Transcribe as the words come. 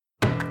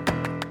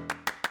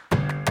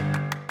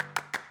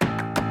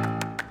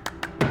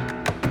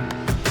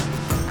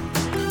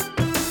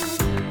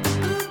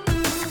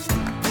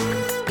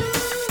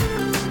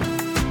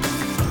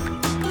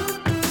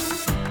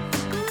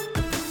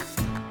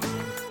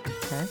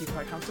Okay. You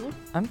quite comfortable?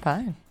 I'm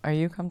fine. Are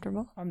you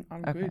comfortable? I'm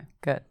Okay, good.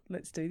 good.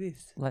 Let's do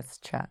this. Let's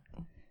chat.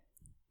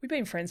 We've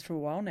been friends for a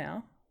while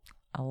now.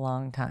 A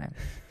long time.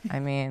 I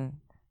mean,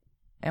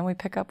 and we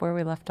pick up where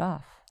we left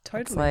off.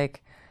 Totally. It's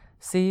like,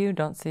 see you,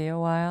 don't see you a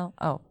while.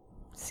 Oh,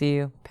 see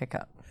you, pick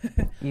up.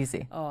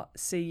 Easy. Oh,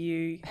 see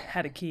you,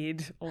 had a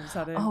kid all of a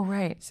sudden. Oh,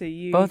 right. See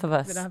you. Both of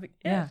us. then I have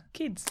Yeah.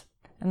 Kids.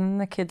 And then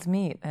the kids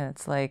meet, and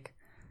it's like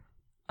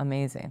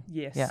amazing.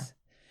 Yes. Yeah.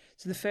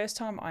 So the first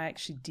time I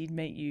actually did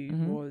meet you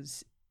Mhm.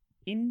 was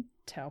in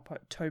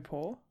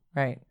Taupo.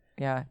 Right.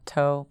 Yeah.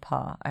 Toe,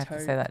 paw. I have to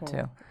say that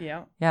Taupo. too.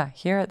 Yeah. Yeah.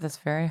 Here at this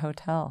very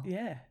hotel,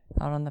 Yeah.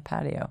 out on the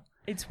patio.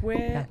 It's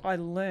where I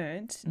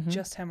learnt Mhm.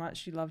 just how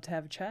much you love to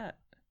have a chat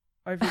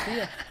over a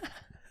beer.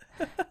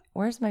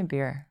 Where's my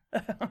beer?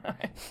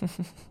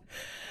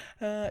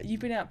 You've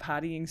been out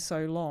partying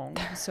so long,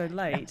 so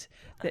late,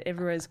 that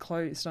everywhere's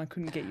closed and I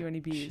couldn't get you any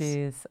beers.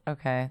 Jeez.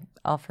 Okay.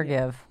 I'll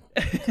forgive.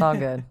 It's all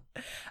good.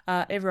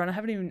 Everyone, I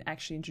haven't even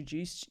actually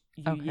introduced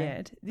you Okay.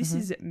 yet. This Mhm.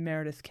 is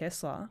Meredith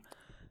Kessler.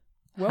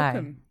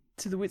 Welcome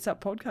to the Witsup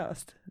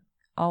podcast.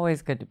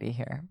 Always good to be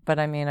here. But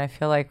I mean, I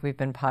feel like we've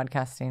been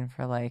podcasting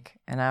for like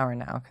an hour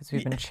now because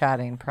we've been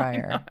chatting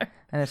prior.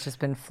 And it's just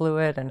been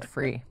fluid and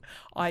free.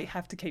 I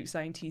have to keep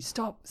saying to you,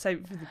 stop, save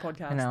it for the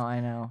podcast. I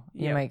know.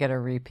 You Yeah. might get a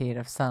repeat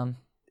of some.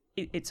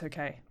 It's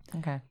okay.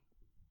 Okay.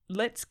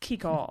 Let's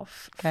kick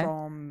off Okay.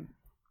 from,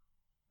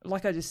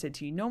 like I just said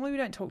to you, normally we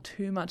don't talk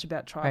too much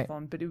about triathlon,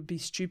 Right. but it would be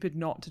stupid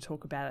not to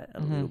talk about it a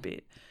Mhm. little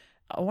bit.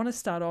 I want to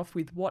start off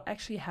with what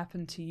actually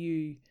happened to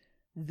you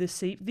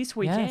this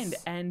weekend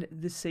Yes. and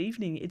this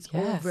evening. It's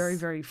all Yes. very,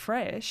 very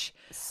fresh.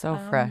 So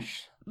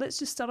fresh. Let's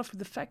just start off with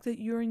the fact that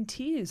you're in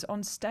tears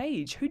on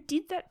stage. Who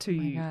did that to Oh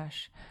my you?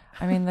 gosh.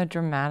 I mean, the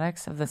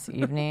dramatics of this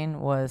evening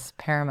was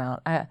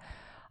paramount. I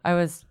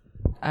was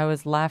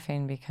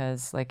laughing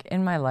because, like,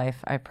 in my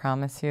life, I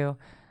promise you,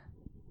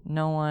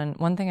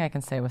 one thing I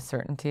can say with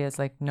certainty is,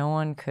 like, no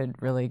one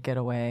could really get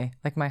away.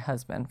 Like, my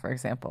husband, for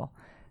example,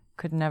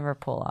 could never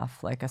pull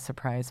off, like, a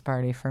surprise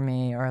party for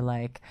me or,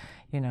 like,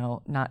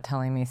 not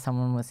telling me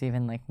someone was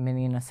even, like,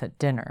 meeting us at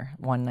dinner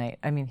one night.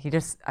 I mean,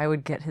 I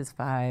would get his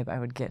vibe. I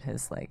would get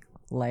his, like,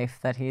 life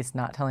that he's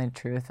not telling the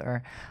truth,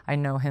 or I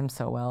know him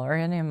so well, or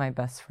any of my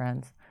best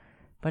friends.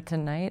 But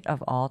tonight,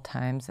 of all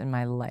times in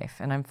my life,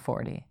 and I'm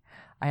 40,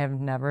 I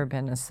have never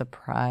been as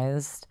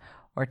surprised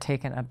or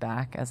taken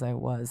aback as I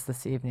was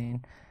this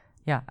evening.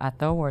 Yeah, at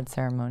the award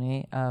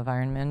ceremony of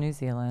Ironman New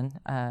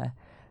Zealand.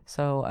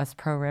 So us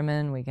pro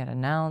women, we get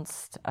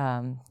announced.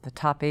 The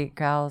top 8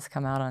 gals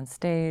come out on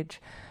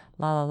stage.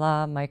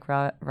 Mike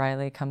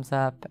Riley comes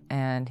up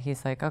and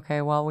he's like,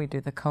 okay, well, we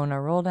do the Kona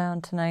roll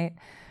down tonight.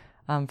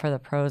 For the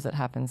pros, it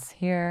happens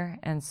here.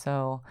 And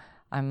so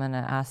I'm going to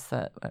ask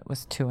that it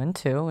was 2 and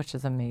 2, which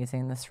is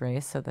amazing, this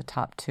race. So the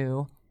top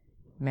 2,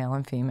 male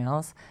and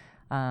females,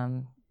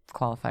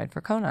 qualified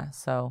for Kona.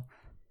 So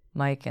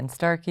Mike and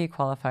Starkey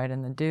qualified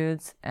in the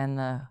dudes.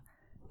 And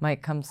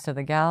Mike comes to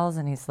the gals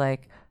and he's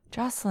like,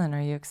 Jocelyn,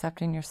 are you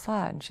accepting your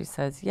slot? And she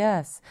says,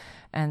 yes.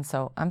 And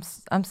so I'm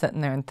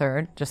sitting there in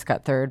third, just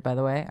got third, by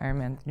the way,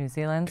 Ironman New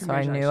Zealand. So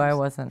I knew I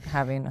wasn't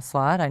having a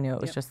slot. I knew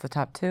it was just the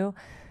top 2.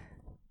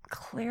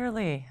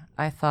 Clearly,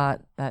 I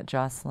thought that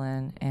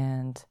Jocelyn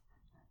and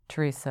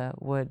Teresa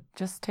would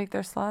just take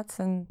their slots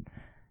and,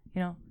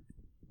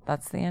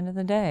 that's the end of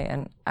the day.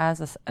 And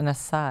as an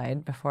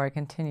aside, before I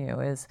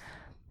continue, is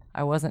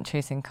I wasn't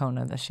chasing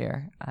Kona this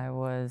year. I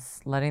was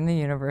letting the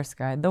universe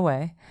guide the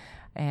way.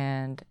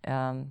 And,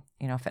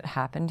 if it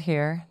happened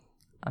here,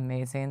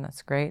 amazing,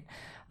 that's great.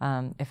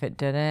 If it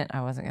didn't,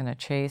 I wasn't going to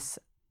chase.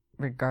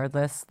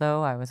 Regardless,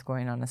 though, I was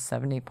going on a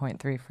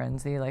 70.3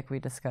 frenzy like we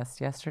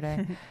discussed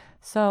yesterday.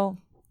 So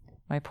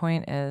my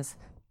point is,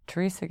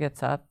 Teresa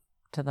gets up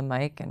to the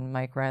mic and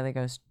Mike Riley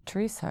goes,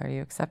 Teresa, are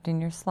you accepting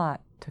your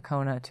slot to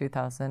Kona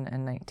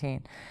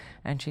 2019?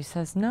 And she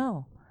says,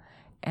 no.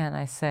 And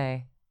I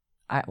say,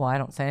 I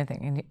don't say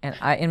anything. And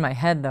in my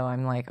head, though,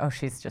 I'm like, oh,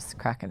 she's just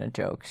cracking a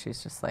joke.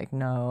 She's just like,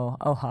 no,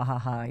 oh, ha, ha,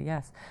 ha,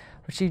 yes.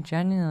 But she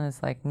genuinely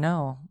is like,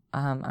 no,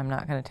 I'm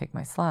not going to take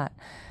my slot.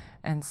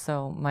 And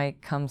so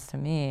Mike comes to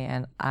me,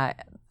 and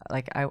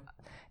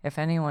if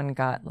anyone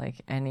got,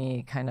 like,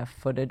 any kind of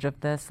footage of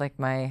this, like,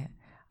 I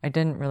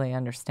didn't really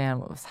understand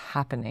what was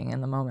happening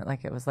in the moment.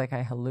 Like, it was like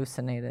I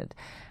hallucinated.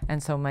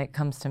 And so Mike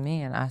comes to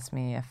me and asks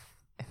me if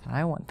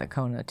I want the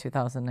Kona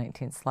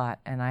 2019 slot,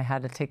 and I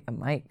had to take the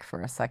mic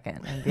for a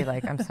second and be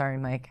like, I'm sorry,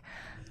 Mike,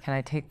 can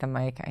I take the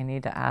mic? I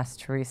need to ask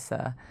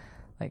Teresa,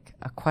 like,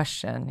 a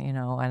question,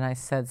 and I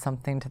said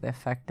something to the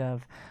effect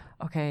of,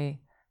 okay,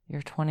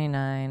 you're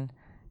 29,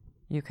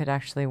 you could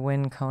actually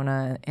win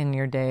Kona in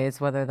your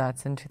days, whether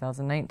that's in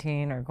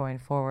 2019 or going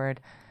forward.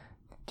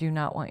 Do you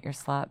not want your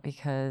slot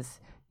because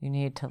you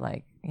need to,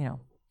 like,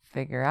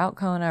 figure out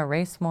Kona,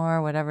 race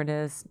more, whatever it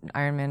is?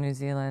 Ironman New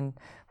Zealand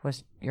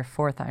was your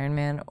 4th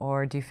Ironman,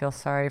 or do you feel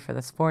sorry for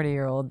this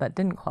 40-year-old that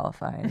didn't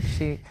qualify? And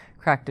she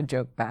cracked a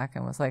joke back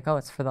and was like, oh,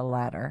 it's for the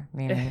latter,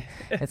 meaning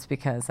it's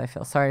because I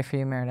feel sorry for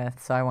you,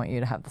 Meredith, so I want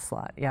you to have the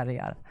slot, yada,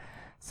 yada.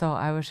 So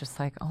I was just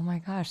like, oh my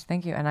gosh,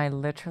 thank you. And I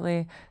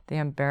literally, the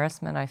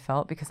embarrassment I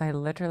felt, because I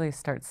literally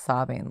start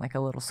sobbing like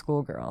a little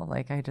schoolgirl.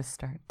 Like I just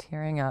start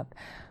tearing up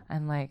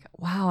and like,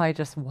 wow, I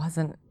just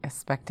wasn't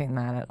expecting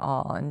that at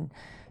all. And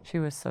she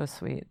was so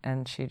sweet.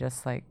 And she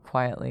just like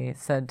quietly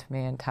said to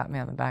me and tapped me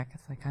on the back,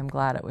 it's like, I'm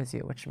glad it was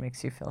you, which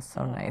makes you feel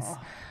so nice.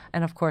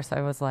 And of course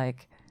I was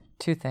like,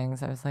 two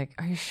things. I was like,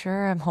 are you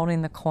sure? I'm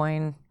holding the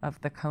coin of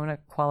the Kona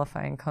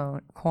qualifying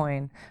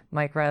coin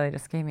Mike Riley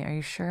just gave me. Are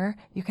you sure?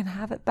 You can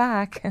have it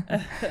back.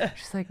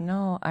 She's like,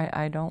 no,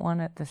 I don't want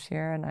it this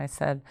year. And I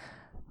said,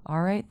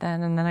 all right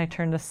then. And then I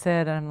turned to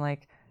Sid and I'm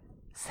like,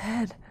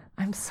 Sid,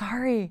 I'm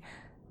sorry.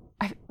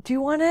 Do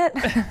you want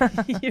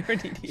it? You're an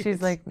idiot.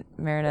 She's like,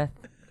 Meredith,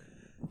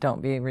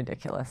 don't be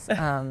ridiculous.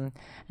 And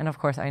of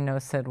course I know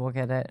Sid will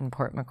get it in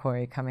Port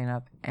McCoy coming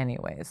up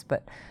anyways.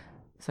 But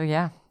so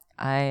yeah.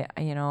 I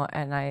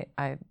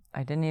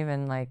didn't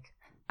even like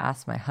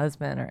ask my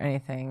husband or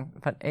anything,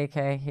 but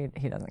AK,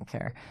 he doesn't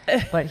care.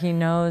 But he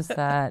knows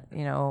that,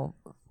 you know,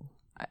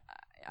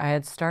 I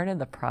had started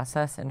the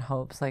process in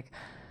hopes, like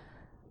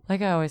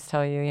I always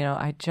tell you, you know,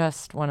 I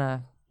just want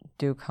to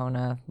do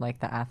Kona like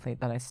the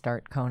athlete that I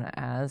start Kona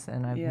as,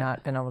 and I've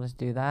not been able to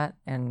do that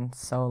in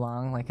so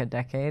long, like a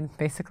decade,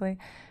 basically.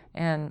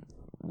 And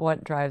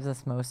what drives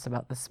us most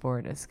about the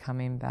sport is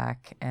coming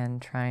back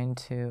and trying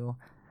to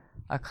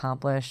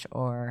accomplish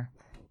or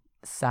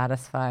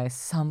satisfy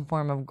some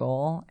form of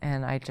goal,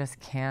 and I just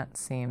can't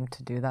seem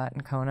to do that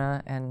in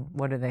Kona. And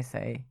what do they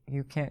say?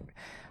 You can't,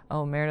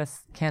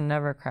 Meredith can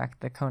never crack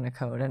the Kona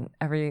code. And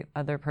every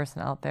other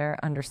person out there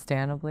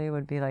understandably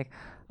would be like,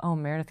 oh,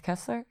 Meredith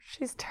Kessler,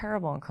 she's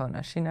terrible in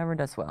Kona, she never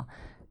does well.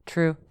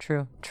 True.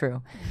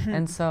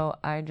 And so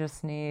I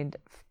just need,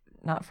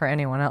 not for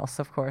anyone else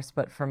of course,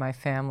 but for my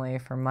family,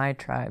 for my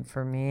tribe,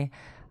 for me,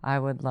 I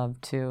would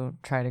love to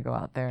try to go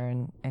out there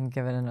and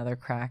give it another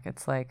crack.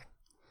 It's like,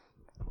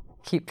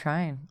 keep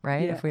trying,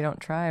 right? Yeah. If we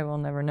don't try, we'll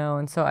never know.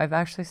 And so I've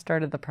actually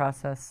started the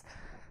process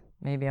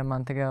maybe a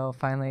month ago,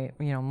 finally,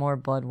 you know, more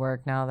blood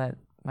work now that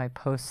my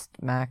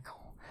post-MAC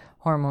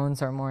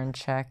hormones are more in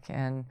check.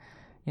 And,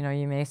 you know,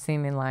 you may see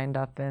me lined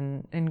up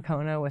in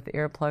Kona with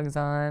earplugs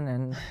on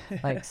and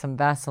like some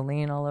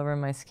Vaseline all over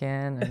my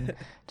skin and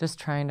just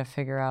trying to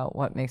figure out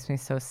what makes me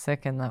so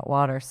sick in that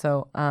water.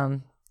 So,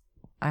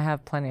 I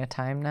have plenty of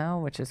time now,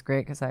 which is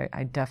great because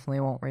I definitely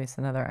won't race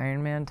another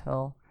Ironman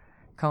till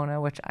Kona,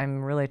 which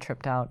I'm really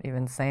tripped out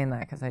even saying that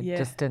because I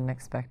just didn't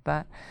expect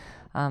that.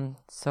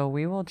 So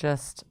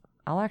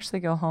I'll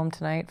actually go home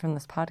tonight from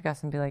this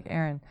podcast and be like,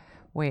 Aaron,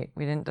 wait,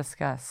 we didn't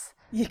discuss.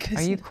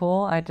 Are you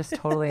cool? I just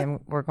totally am.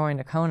 We're going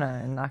to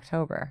Kona in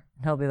October.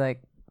 And he'll be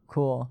like,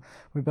 cool.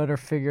 We better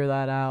figure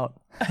that out.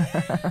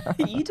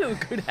 You do a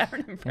good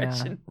Aaron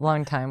impression. Yeah,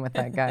 long time with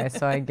that guy,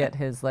 so I get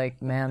his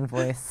like man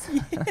voice.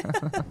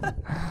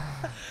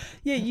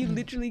 Yeah, you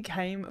literally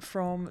came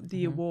from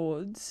the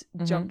awards,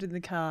 jumped in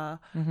the car,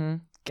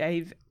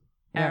 gave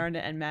Aaron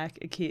and Mac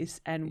a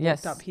kiss, and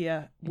walked up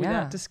here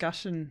without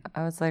discussion.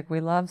 I was like, we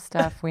love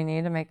Steph. We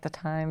need to make the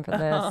time for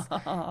this.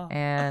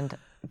 And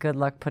good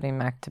luck putting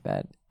Mac to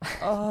bed.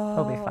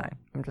 He'll be fine.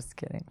 I'm just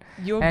kidding.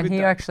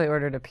 He actually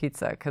ordered a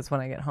pizza because when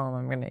I get home,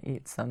 I'm going to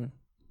eat some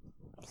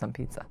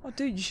pizza. Oh,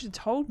 dude, you should have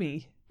told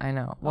me. I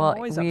know. I'm Well,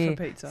 always up for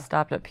pizza.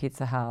 Stopped at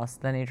Pizza House.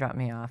 Then he dropped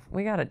me off.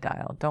 We got it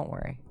dialed. Don't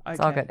worry. It's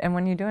all good. And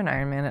when you do an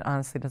Ironman, it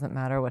honestly doesn't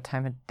matter what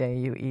time of day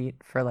you eat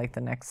for like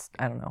the next,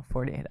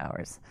 48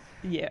 hours.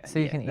 Yeah. So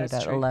you can eat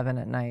at 11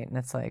 at night, and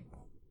it's like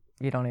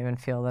you don't even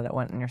feel that it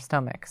went in your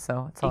stomach.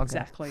 So it's all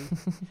exactly.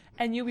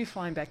 And you'll be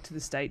flying back to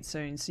the States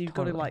soon, so you've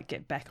got to like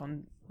get back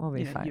on. We'll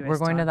be fine. US We're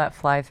going time. to that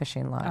fly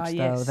fishing lodge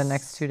though the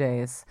next 2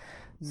 days.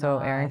 So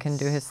Aaron can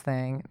do Nice. his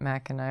thing.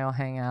 Mac and I will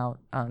hang out.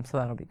 So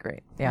that'll be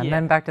great. Yeah, and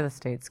then back to the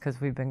States because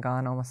we've been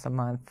gone almost a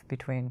month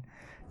between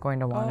going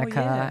to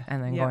Wanaka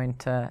and then going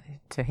to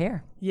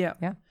here. Yeah.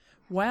 Yeah.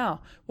 Wow.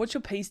 What's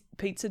your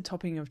pizza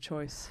topping of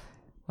choice?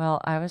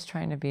 Well, I was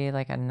trying to be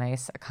like a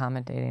nice,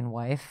 accommodating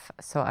wife.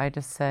 So I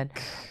just said,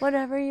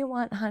 whatever you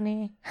want,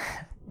 honey.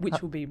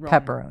 Which will be wrong.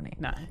 Pepperoni.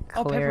 No.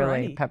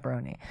 Clearly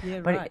pepperoni. Yeah,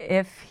 but right.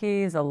 if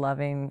he's a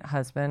loving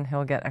husband,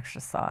 he'll get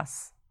extra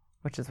sauce,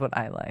 which is what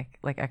I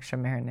like extra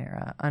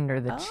marinara under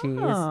the cheese,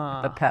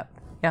 the pep.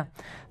 Yeah.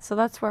 So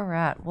that's where we're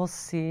at. We'll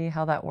see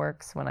how that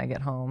works when I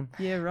get home.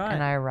 Yeah, right.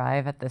 And I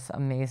arrive at this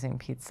amazing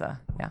pizza.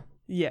 Yeah.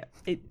 Yeah,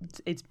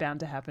 it's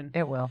bound to happen.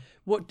 It will.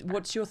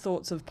 What's your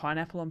thoughts of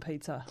pineapple on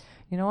pizza?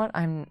 You know what?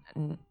 I'm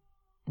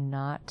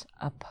not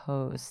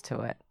opposed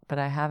to it, but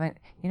I haven't.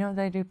 You know,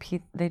 they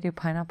do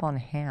pineapple on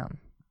ham,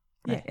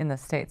 right, in the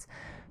States.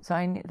 So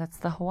that's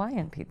the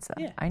Hawaiian pizza.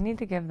 Yeah. I need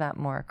to give that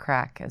more a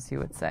crack, as you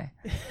would say.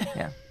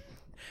 Yeah.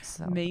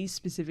 So Me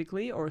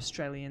specifically, or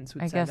Australians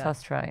would I say guess that?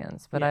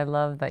 Australians, but I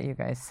love that you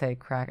guys say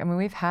crack. I mean,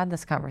 we've had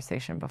this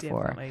conversation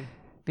before. Definitely.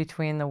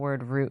 Between the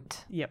word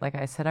root. Yep. Like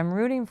I said, I'm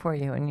rooting for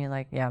you. And you're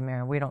like, yeah,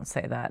 Mara, we don't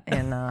say that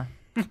in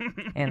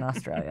in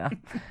Australia.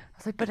 I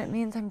was like, but it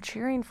means I'm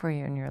cheering for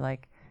you. And you're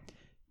like,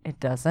 it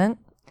doesn't.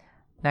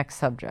 Next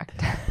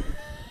subject.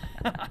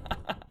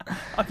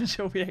 I'm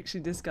sure we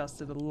actually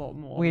discussed it a lot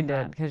more. We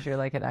did, because you're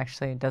like, it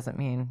actually doesn't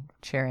mean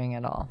cheering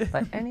at all.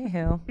 But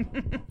anywho,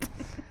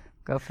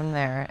 go from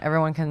there.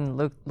 Everyone can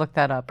look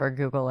that up or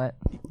Google it.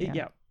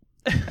 Yeah.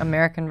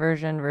 American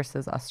version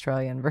versus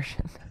Australian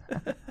version.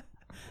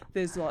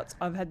 There's lots.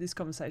 I've had this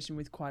conversation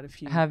with quite a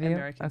few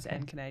Americans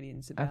and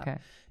Canadians about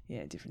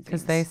different things.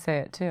 Because they say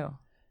it too.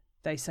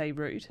 They say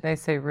root. They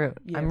say root.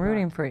 Yeah, I'm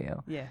rooting for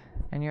you. Yeah.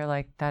 And you're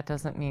like, that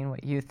doesn't mean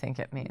what you think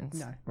it means.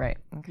 No. Right.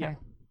 Okay.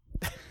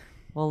 Yeah.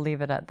 We'll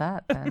leave it at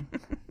that then.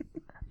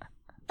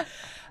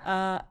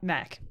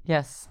 Mac.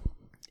 Yes.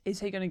 Is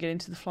he going to get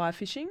into the fly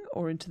fishing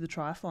or into the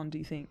triathlon, do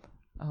you think?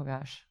 Oh,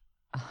 gosh.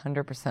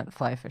 100%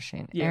 fly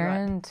fishing. Yeah,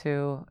 Aaron,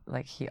 too,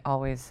 like he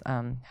always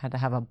had to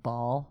have a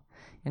ball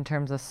in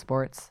terms of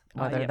sports,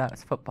 whether that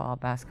was football,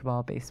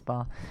 basketball,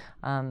 baseball.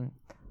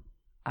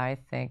 I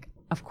think,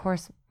 of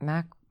course,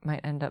 Mac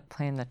might end up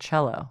playing the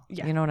cello.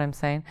 Yeah. You know what I'm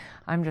saying?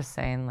 I'm just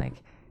saying,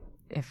 like,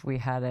 if we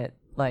had it,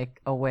 like,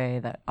 a way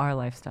that our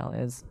lifestyle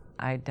is,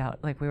 I doubt,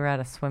 like, we were at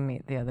a swim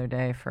meet the other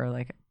day for,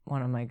 like,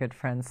 one of my good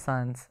friend's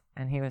sons,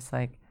 and he was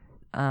like,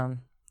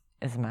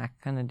 is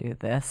Mac going to do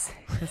this?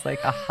 It was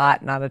like a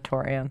hot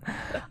auditorium.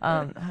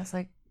 I was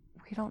like,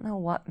 we don't know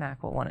what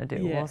Mac will want to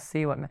do. Yeah. We'll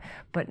see what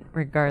but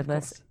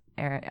regardless,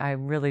 Aaron, I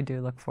really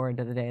do look forward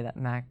to the day that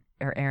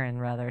Aaron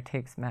rather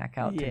takes Mac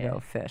out to go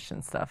fish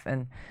and stuff.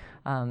 And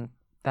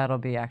that'll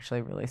be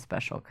actually really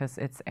special because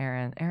it's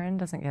Aaron. Aaron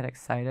doesn't get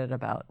excited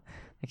about,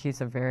 like,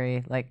 he's a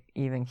very, like,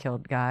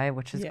 even-keeled guy,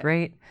 which is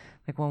great.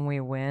 Like, when we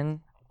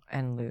win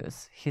and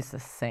lose, he's the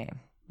same.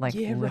 Like,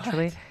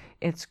 literally,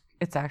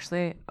 it's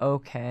actually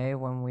okay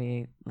when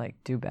we, like,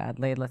 do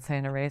badly, let's say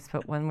in a race,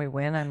 but when we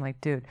win, I'm like,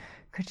 dude,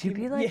 could you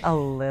be, like, a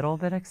little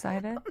bit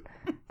excited?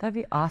 That'd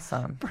be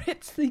awesome.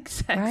 Brett's the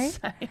exact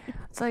same.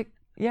 It's like,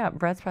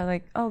 Brett's probably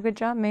like, oh, good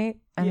job,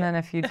 mate. And then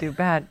if you do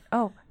bad,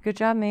 oh, good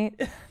job,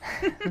 mate.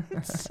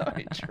 So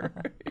true.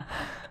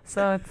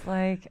 So it's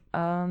like,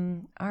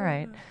 all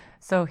right.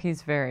 So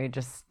he's very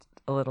just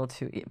a little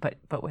too,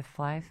 but with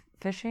fly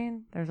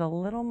fishing, there's a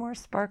little more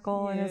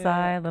sparkle in his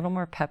eye, a little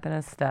more pep in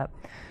his step.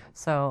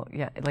 So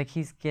like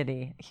he's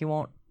giddy.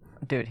 He'll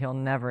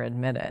never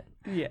admit it.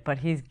 Yeah. But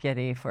he's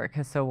giddy for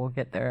it, so we'll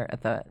get there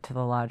to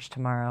the lodge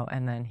tomorrow,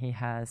 and then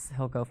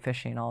he'll go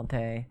fishing all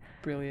day.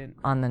 Brilliant.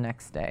 On the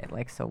next day,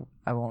 like, so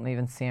I won't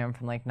even see him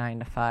from like 9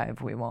 to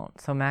 5. We won't.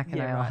 So Mac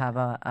and I will have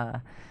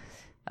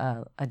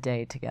a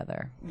day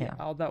together. Yeah.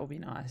 Oh, that will be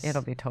nice.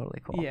 It'll be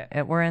totally cool.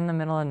 Yeah. We're in the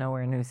middle of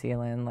nowhere, New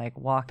Zealand, like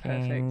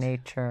walking,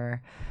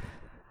 nature.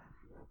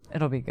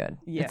 It'll be good.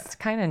 Yeah. It's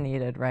kind of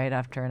needed, right,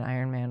 after an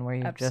Ironman where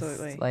you've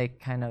just, like,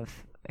 kind of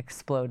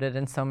exploded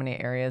in so many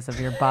areas of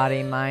your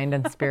body, mind,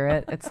 and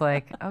spirit. It's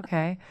like,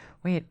 okay,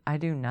 wait, I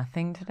do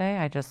nothing today.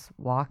 I just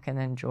walk and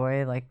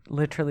enjoy, like,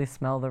 literally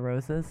smell the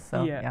roses.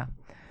 So,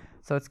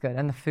 So it's good.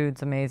 And the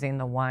food's amazing.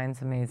 The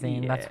wine's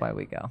amazing. That's why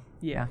we go.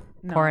 Yeah.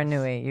 Nice.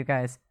 Poranui, you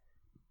guys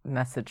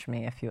message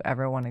me if you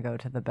ever want to go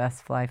to the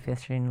best fly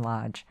fishing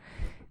lodge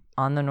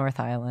on the North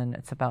Island.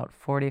 It's about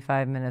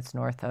 45 minutes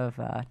north of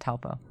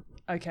Taupo.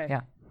 Okay.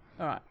 Yeah.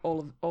 All right.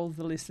 All of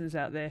the listeners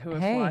out there who are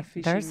fly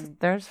fishing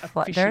there's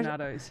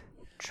aficionados.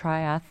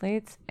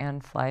 Triathletes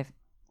and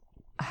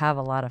have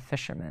a lot of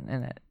fishermen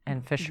in it,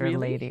 and fisher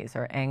ladies,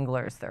 or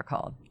anglers they're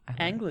called.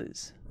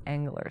 Anglers.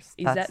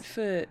 Is that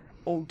for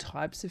all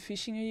types of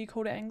fishing? Are you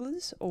called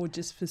anglers, or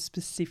just for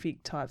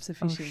specific types of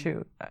fishing? Oh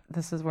shoot,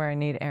 this is where I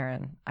need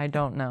Aaron. I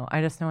don't know.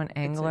 I just know an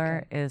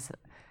angler is.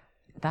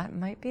 That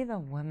might be the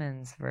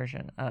women's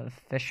version of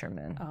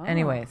fisherman. Oh.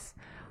 Anyways,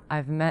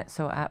 I've met,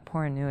 so at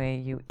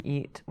Poranui, you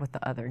eat with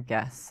the other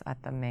guests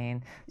at the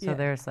main. So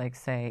there's, like,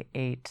 say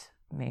 8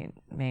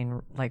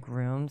 main like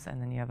rooms,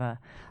 and then you have a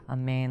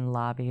main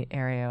lobby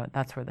area.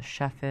 That's where the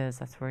chef is.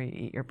 That's where you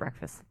eat your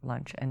breakfast,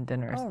 lunch, and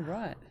dinners. Oh,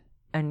 right.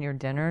 And your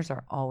dinners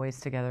are always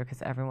together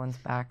because everyone's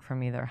back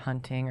from either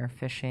hunting or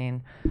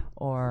fishing,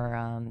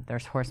 or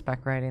there's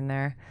horseback riding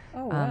there.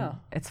 Oh, wow.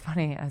 It's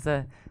funny, as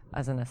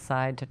an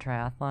aside to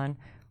triathlon,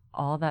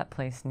 all that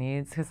place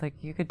needs, because, like,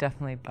 you could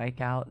definitely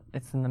bike out.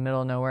 It's in the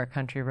middle of nowhere,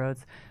 country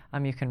roads.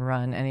 You can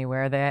run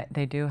anywhere.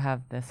 They do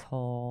have this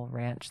whole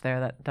ranch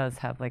there that does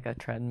have, like, a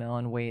treadmill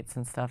and weights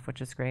and stuff,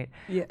 which is great.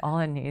 Yeah. All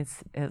it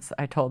needs is,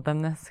 I told them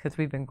this because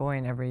we've been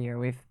going every year.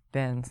 We've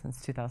been since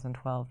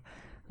 2012.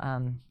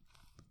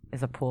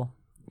 Is a pool.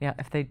 Yeah,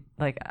 if they,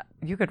 like,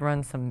 you could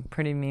run some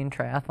pretty mean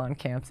triathlon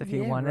camps if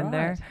you wanted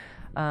there.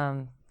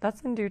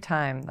 That's in due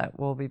time that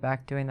we'll be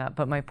back doing that.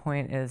 But my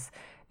point is,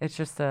 it's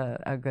just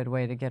a good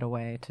way to get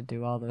away, to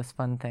do all those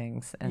fun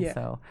things. And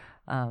so,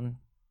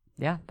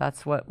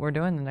 that's what we're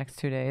doing the next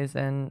 2 days.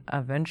 And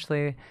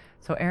eventually,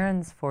 so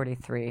Aaron's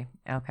 43,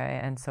 okay?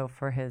 And so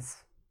for his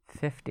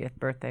 50th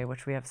birthday,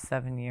 which we have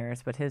 7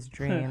 years, but his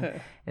dream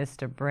is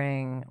to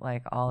bring,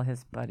 like, all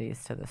his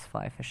buddies to this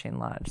fly fishing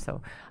lodge.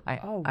 So I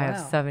have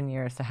 7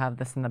 years to have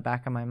this in the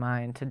back of my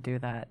mind to do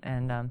that.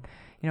 And,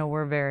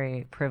 we're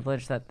very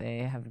privileged that they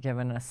have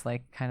given us,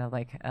 like, kind of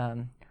like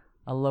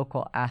a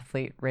local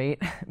athlete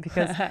rate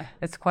because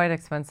it's quite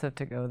expensive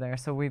to go there.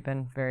 So we've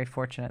been very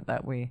fortunate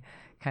that we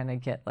kind of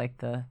get, like,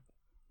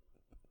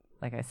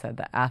 like I said,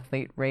 the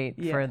athlete rate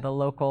for the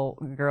local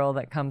girl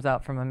that comes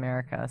out from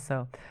America.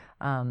 So,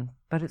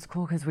 but it's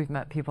cool because we've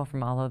met people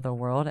from all over the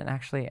world. And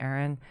actually,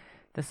 Aaron,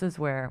 this is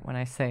where, when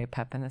I say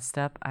pep in his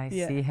step, I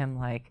see him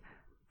like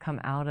come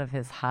out of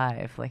his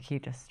hive. Like he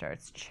just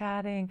starts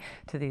chatting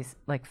to these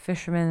like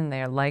fishermen, and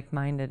they are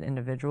like-minded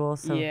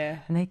individuals. So,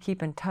 and they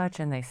keep in touch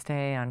and they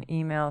stay on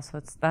email.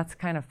 So that's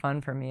kind of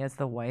fun for me as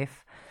the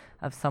wife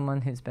of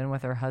someone who's been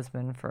with her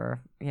husband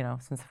for,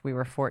 since we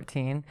were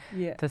 14,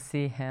 to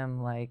see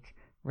him like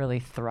really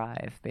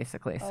thrive,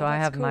 basically. So I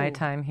have my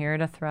time here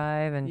to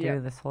thrive and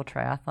do this whole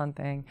triathlon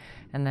thing,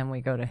 and then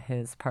we go to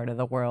his part of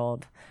the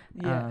world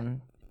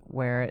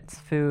where it's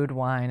food,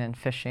 wine, and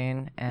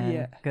fishing,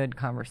 and good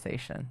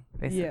conversation,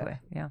 basically.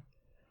 Yeah.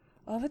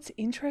 Oh, that's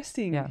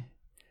interesting. Yeah.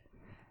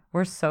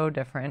 We're so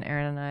different,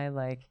 Aaron and I.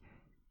 Like,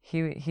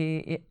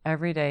 he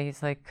every day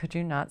he's like, could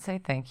you not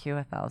say thank you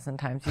 1,000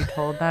 times? You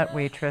told that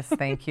waitress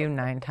thank you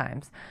 9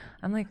 times.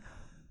 I'm like,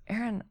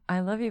 Aaron,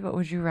 I love you, but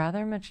would you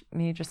rather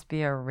me just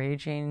be a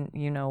raging,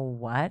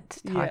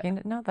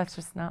 talking? No, that's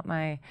just not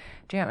my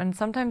jam. And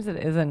sometimes it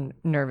is a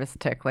nervous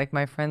tick. Like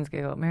my friends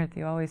go, Meredith,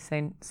 you always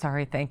say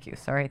sorry, thank you,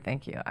 sorry,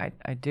 thank you.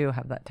 I do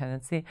have that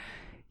tendency.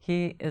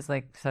 He is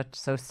like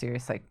so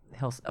serious. Like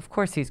of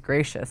course he's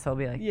gracious. He'll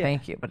be like,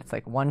 thank you, but it's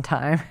like one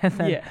time. And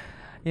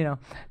then,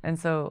 and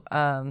so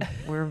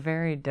we're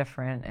very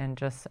different, and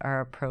just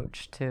our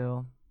approach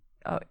to,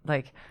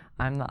 like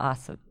I'm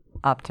the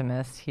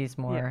optimist, he's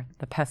more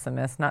the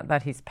pessimist. Not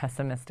that he's a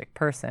pessimistic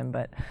person,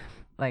 but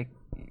like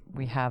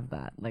we have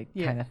that like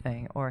kind of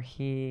thing. Or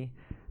he,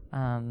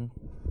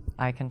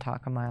 I can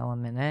talk a mile a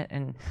minute.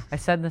 And I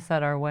said this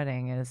at our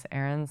wedding, is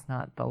Aaron's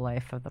not the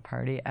life of the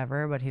party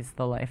ever, but he's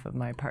the life of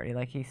my party.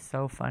 Like he's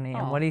so funny,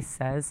 and what he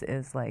says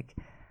is like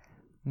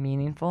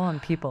meaningful,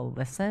 and people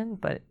listen,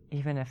 but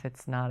even if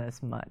it's not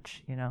as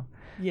much,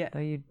 though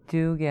you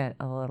do get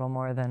a little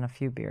more than a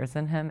few beers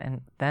in him,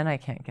 and then I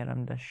can't get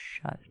him to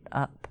shut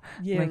up.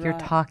 Like you're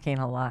talking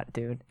a lot,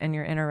 dude, and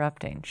you're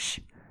interrupting. Shh.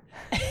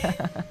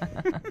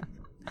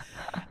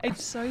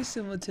 It's so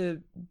similar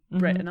to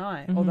Brett and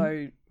I,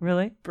 although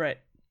really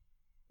Brett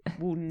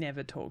will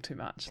never talk too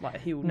much. Like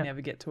he will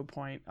never get to a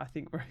point, I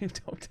think, where he'll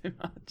talk too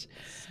much.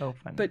 So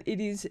funny. But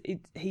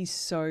he's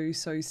so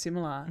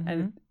similar.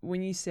 And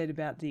when you said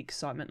about the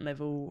excitement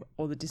level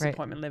or the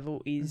disappointment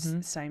level is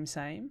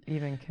same.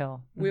 Even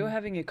kill. We were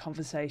having a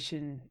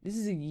conversation, this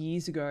is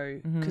years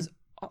ago, because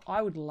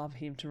I would love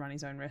him to run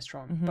his own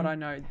restaurant, but I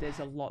know there's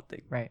a lot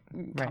that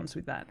comes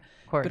with that.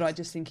 Of course. But I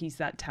just think he's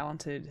that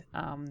talented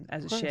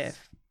as a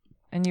chef.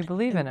 And you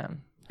believe in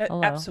him.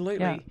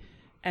 Absolutely. Yeah.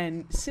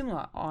 And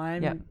similar,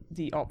 I'm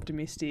the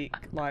optimistic,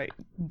 like,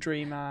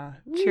 dreamer.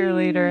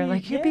 Cheerleader.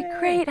 Like, you'd be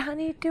great,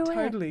 honey, do it.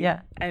 Totally.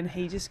 Yeah. And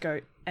he just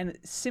and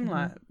it's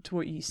similar to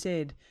what you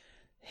said.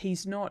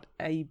 He's not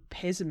a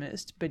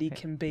pessimist, but he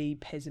can be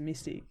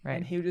pessimistic. Right.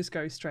 And he'll just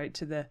go straight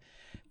to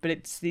but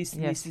it's this,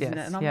 isn't it?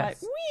 And I'm like,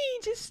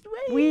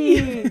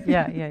 wee.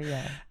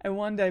 Yeah. And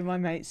one day my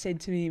mate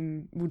said to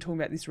him, we're talking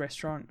about this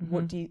restaurant,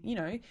 what do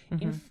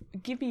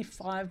give me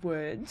 5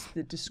 words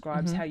that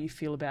describes how you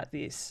feel about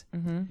this.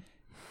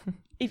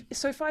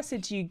 If I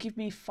said to you, give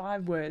me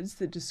 5 words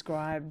that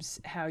describes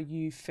how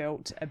you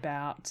felt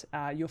about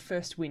your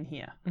first win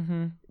here,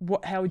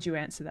 how would you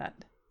answer that?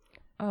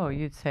 Oh,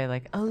 you'd say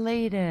like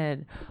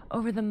elated,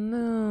 over the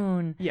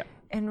moon,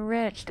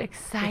 enriched,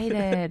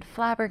 excited,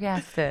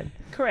 flabbergasted.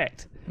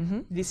 Correct.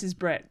 This is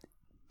Brett.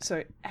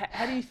 So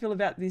how do you feel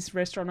about this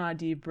restaurant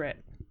idea,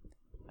 Brett?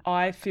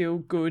 I feel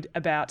good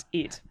about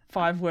it.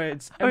 5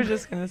 words. I was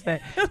just going to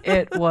say,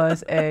 it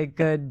was a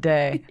good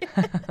day.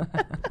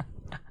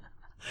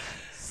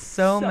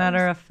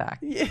 Matter of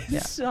fact.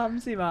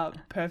 Sums him up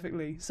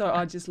perfectly. So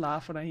I just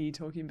laugh when I hear you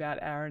talking about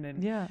Aaron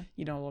and a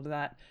lot of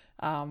that.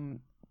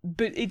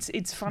 But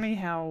it's funny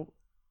how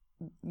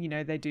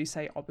they do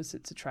say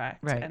opposites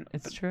attract. Right,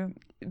 it's true.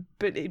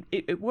 But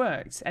it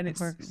works, and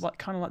it's like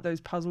kind of like those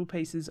puzzle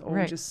pieces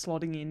all just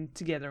slotting in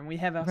together, and we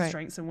have our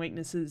strengths and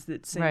weaknesses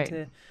that seem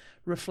to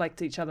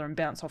reflect each other and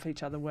bounce off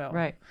each other well.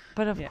 Right,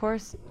 but of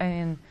course, I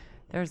mean,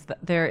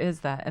 there is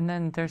that, and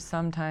then there's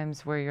some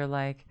times where you're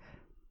like,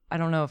 I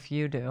don't know if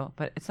you do,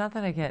 but it's not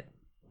that I get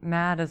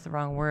mad is the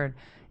wrong word.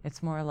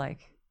 It's more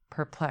like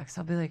perplexed.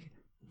 I'll be like,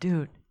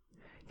 dude,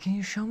 can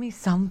you show me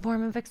some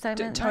form of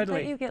excitement? Totally.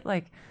 Not that you get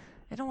like,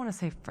 I don't want to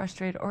say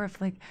frustrated, or if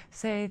like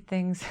say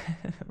things,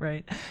 in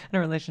a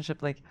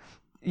relationship, like,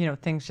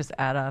 things just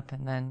add up,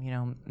 and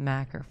then,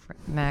 Mac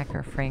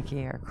or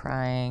Frankie are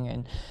crying,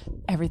 and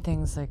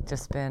everything's like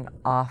just been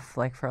off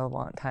like for a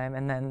long time,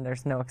 and then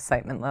there's no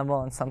excitement level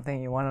on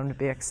something you want them to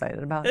be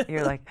excited about.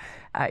 You're like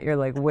at your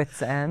like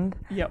wit's end,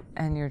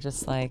 and you're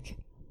just like,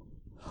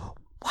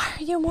 why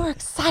are you more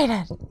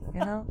excited?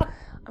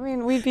 I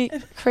mean, we'd be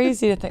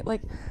crazy to think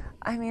like,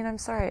 I mean, I'm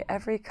sorry,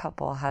 every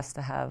couple has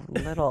to have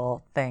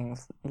little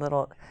things,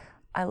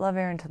 I love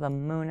Aaron to the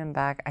moon and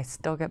back. I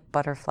still get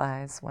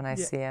butterflies when I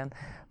see him.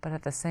 But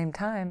at the same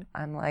time,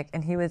 I'm like,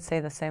 and he would say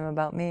the same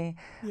about me,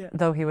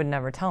 though he would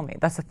never tell me.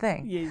 That's the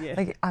thing.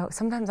 Like,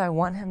 sometimes I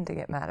want him to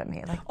get mad at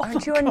me. Like,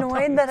 aren't you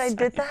annoyed that I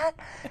did that?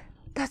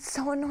 That's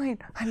so annoying.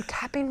 I'm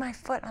tapping my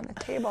foot on the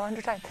table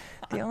 100 times.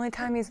 The only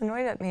time he's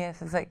annoyed at me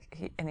is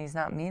like, and he's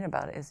not mean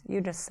about it, is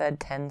you just said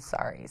 10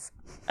 sorries.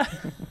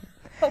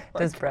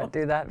 Does Brett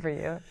do that for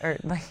you? Or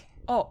like?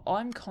 Oh,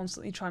 I'm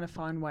constantly trying to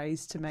find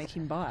ways to make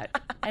him bite.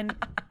 And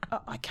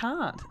I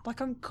can't. Like,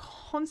 I'm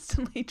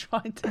constantly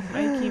trying to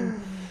make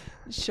him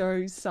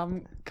show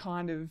some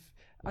kind of,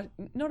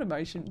 not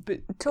emotion,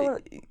 but...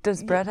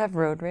 Does Brett have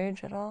road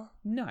rage at all?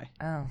 No.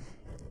 Oh.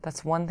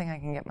 That's one thing I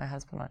can get my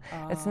husband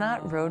on. It's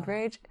not road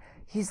rage.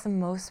 He's the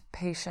most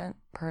patient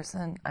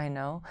person I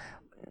know.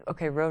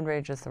 Okay, road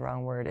rage is the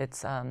wrong word.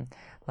 It's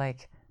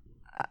like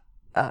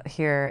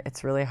here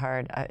it's really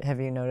hard. Have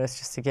you noticed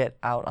just to get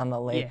out on the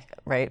lake,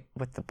 right,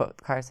 with the boat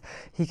cars?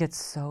 He gets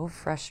so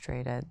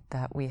frustrated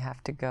that we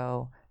have to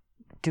go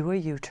do a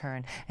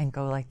U-turn and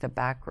go like the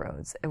back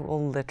roads. It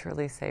will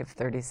literally save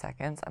 30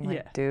 seconds. I'm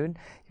like, dude,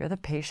 you're the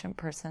patient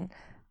person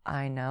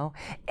I know,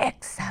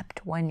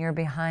 except when you're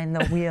behind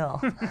the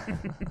wheel.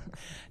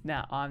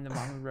 Now I'm the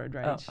one with road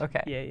rage. Oh,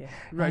 okay. Yeah.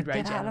 Road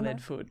rage and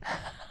lead foot.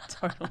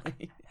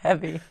 Totally.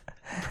 Heavy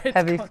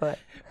foot.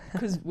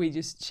 Because we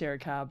just share a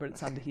car, but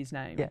it's under his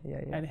name.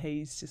 Yeah. And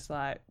he's just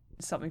like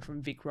something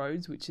from Vic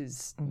Roads, which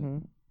is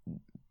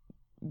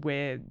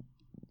where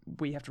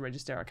we have to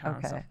register our car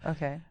and stuff.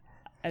 Okay.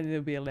 And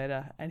there'll be a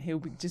letter, and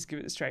he'll just give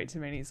it straight to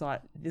me, and he's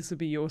like, "This will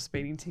be your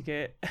speeding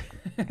ticket."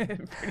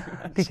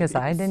 Because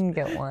I didn't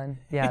get one.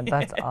 Yeah,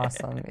 that's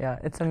awesome. Yeah,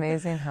 it's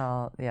amazing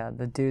how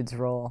the dudes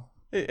roll.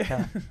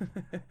 Yeah.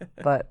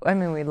 But I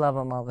mean, we love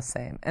them all the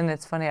same, and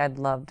it's funny. I'd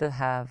love to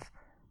have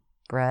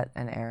Brett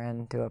and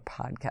Aaron do a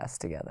podcast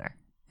together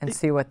and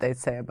see what they'd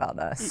say about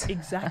us.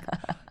 Exactly.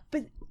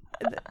 But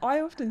I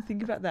often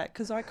think about that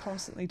because I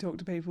constantly talk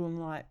to people and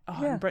like,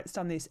 and Brett's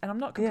done this, and I'm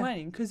not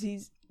complaining because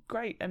he's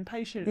great and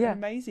patient and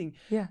amazing.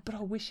 Yeah. But I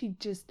wish he'd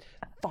just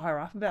fire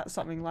up about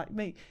something like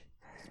me.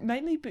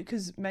 Mainly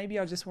because maybe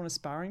I just want a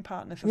sparring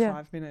partner for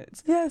 5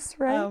 minutes. Yes,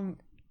 right.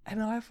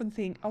 And I often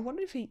think, I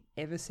wonder if he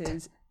ever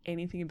says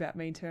anything about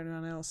me to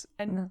anyone else.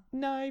 And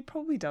no, he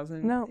probably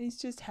doesn't. No. He's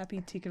just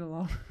happy ticking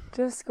along.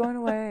 Just going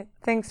away.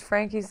 Thinks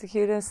Frankie's the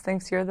cutest,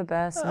 thinks you're the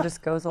best, and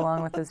just goes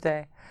along with his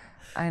day.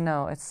 I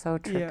know, it's so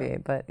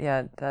trippy, but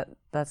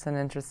that's an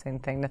interesting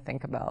thing to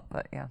think about.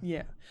 But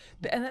yeah.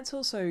 And that's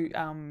also...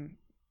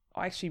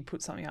 I actually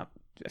put something up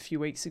a few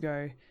weeks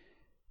ago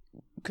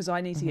because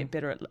I need to get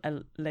better at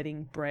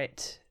letting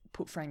Brett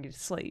put Frankie to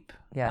sleep.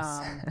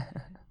 Yes.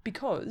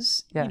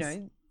 Because, you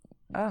know,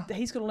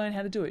 he's got to learn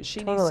how to do it.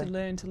 She needs to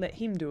learn to let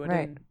him do it.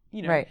 Right. And,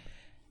 you know,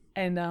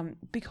 and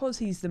because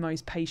he's the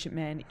most patient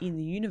man in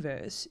the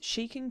universe,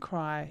 she can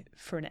cry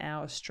for an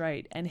hour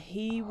straight and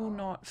he will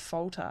not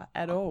falter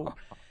at all.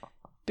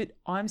 But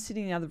I'm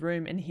sitting in the other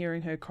room and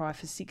hearing her cry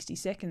for 60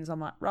 seconds. I'm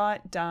like,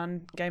 right,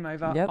 done, game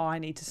over. Yep. I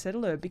need to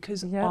settle her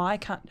because I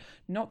can't,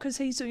 not because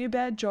he's doing a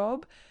bad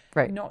job,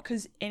 not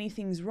because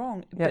anything's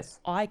wrong, but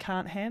I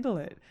can't handle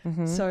it.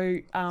 So...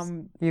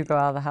 you go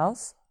out of the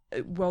house?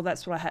 Well,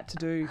 that's what I had to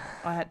do.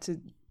 I had to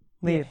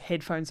leave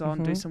headphones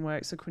on, do some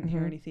work so I couldn't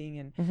hear anything.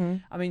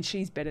 And I mean,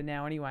 she's better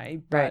now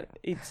anyway, but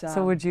it's...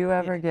 so would you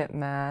ever get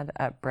mad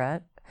at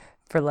Brett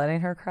for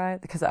letting her cry?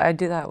 Because I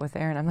do that with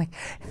Aaron. I'm like...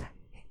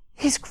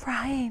 He's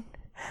crying.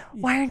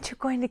 Why aren't you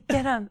going to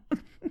get him?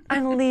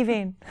 I'm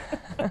leaving.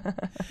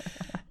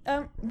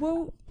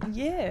 Well,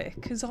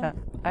 because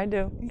I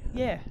do.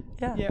 Yeah.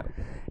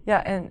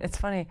 Yeah, and it's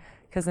funny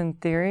because in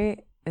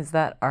theory, is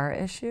that our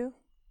issue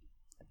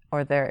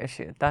or their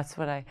issue? That's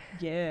what I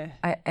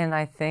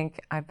think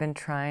I've been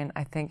trying.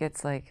 I think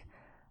it's like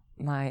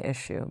my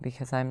issue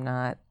because I'm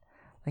not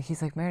like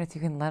he's like, Meredith,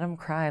 you can let him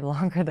cry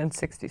longer than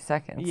 60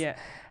 seconds. Yeah.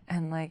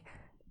 And like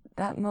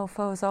that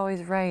mofo is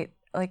always right.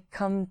 Like,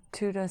 come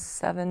 2 to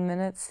 7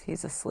 minutes,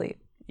 he's asleep.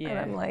 Yeah. And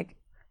I'm like,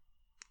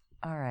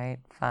 all right,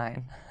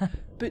 fine.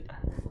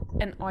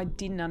 And I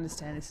didn't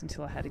understand this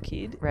until I had a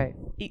kid. Right.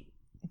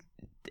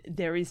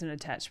 There is an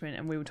attachment,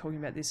 and we were talking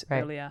about this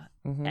earlier.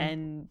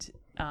 And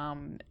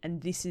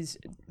this is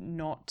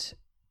not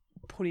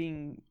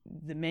putting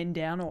the men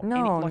down or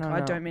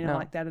I don't mean it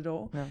like that at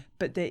all. No.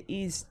 But there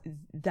is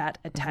that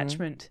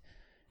attachment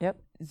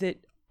that...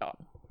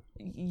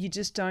 you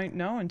just don't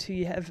know until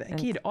you have a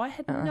kid. I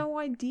had no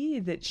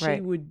idea that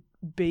she would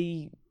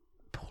be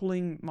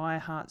pulling my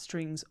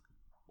heartstrings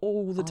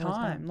all the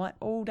time, like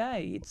all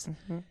day. It's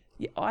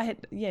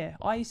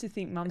I used to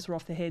think mums were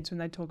off their heads when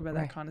they talk about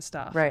that kind of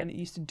stuff, and it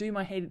used to do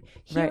my head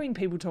hearing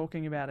people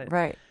talking about it.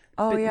 Right.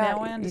 Oh, but now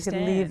I understand.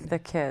 You could leave the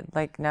kid.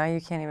 Like now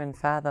you can't even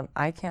fathom.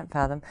 I can't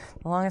fathom.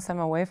 The longest I'm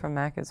away from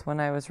Mac is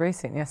when I was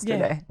racing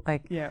yesterday.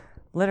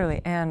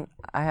 Literally, and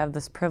I have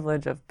this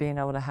privilege of being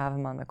able to have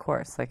him on the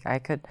course. Like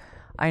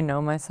I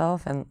know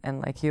myself, and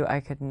like you, I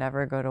could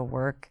never go to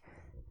work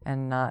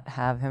and not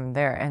have him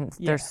there. And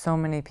there's so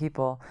many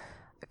people,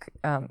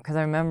 because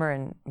I remember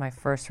in my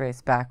first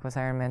race back was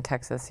Ironman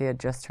Texas. He had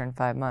just turned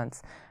 5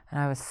 months, and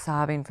I was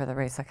sobbing for the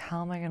race. Like,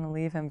 how am I going to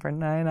leave him for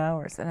 9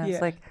 hours? And I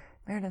was like,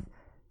 Meredith,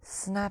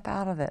 snap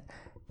out of it.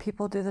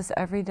 People do this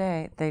every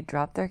day. They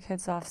drop their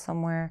kids off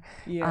somewhere,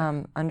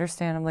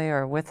 understandably,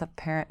 or with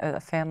a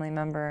family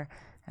member,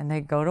 and they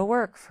go to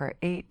work for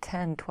 8,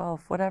 10,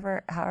 12,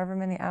 whatever, however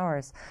many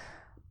hours.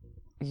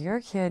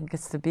 Your kid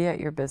gets to be at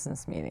your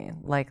business meeting.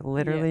 Like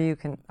literally you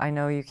can, I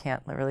know you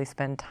can't really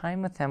spend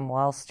time with him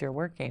whilst you're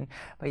working,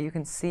 but you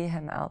can see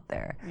him out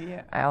there.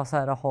 Yeah. I also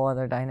had a whole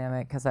other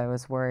dynamic because I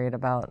was worried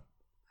about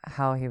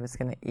how he was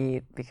going to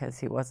eat because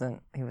he was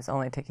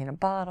only taking a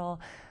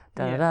bottle,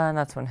 and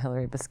that's when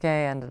Hillary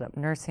Biscay ended up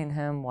nursing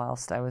him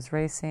whilst I was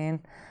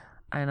racing.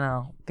 I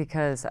know,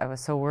 because I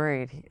was so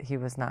worried he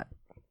was not,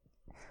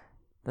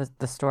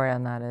 the story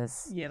on that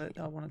is... Yeah,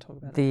 I want to talk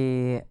about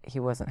it. He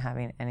wasn't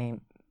having any...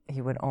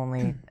 He would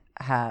only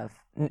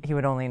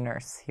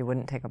nurse. He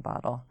wouldn't take a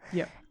bottle.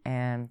 Yep.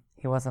 And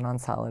he wasn't on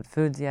solid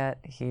foods yet.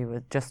 He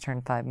was just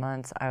turned 5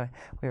 months.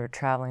 We were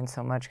traveling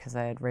so much because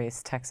I had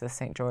raced Texas,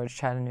 St. George,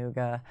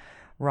 Chattanooga,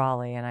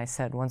 Raleigh, and I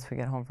said, once we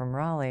get home from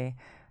Raleigh,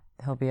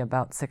 he'll be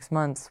about 6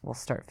 months. We'll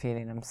start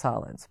feeding him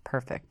solids.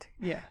 Perfect.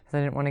 Yeah. Because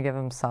I didn't want to give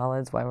him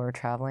solids while we were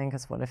traveling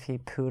because what if he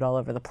pooed all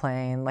over the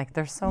plane? Like,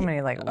 there's so many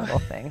little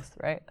things,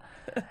 right?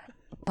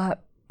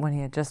 But when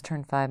he had just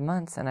turned 5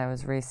 months and I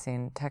was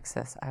racing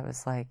Texas, I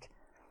was like,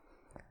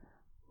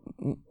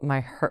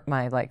 my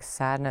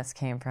sadness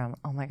came from,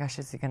 oh my gosh,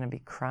 is he going to be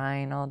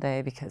crying all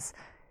day because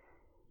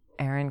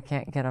Aaron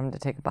can't get him to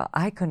take a bottle?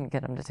 I couldn't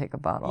get him to take a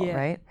bottle,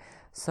 right?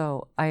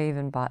 So I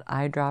even bought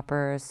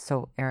eyedroppers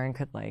so Aaron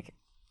could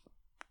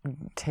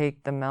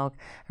take the milk.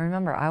 And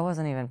remember, I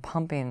wasn't even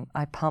pumping.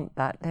 I pumped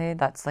that day.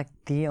 That's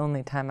the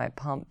only time I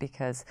pumped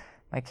because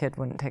my kid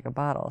wouldn't take a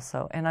bottle.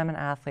 So, and I'm an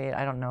athlete.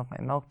 I don't know if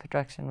my milk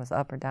production was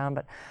up or down,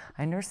 but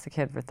I nursed the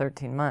kid for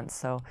 13 months,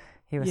 so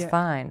he was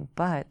fine.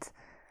 But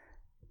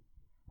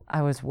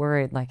I was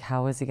worried,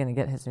 how is he going to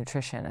get his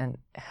nutrition? And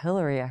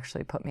Hillary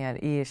actually put me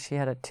at ease. She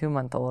had a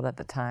 2-month-old at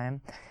the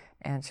time,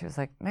 and she was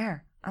like,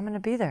 Mare, I'm going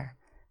to be there.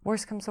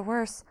 Worst comes to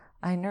worst,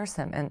 I nurse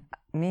him. And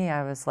me,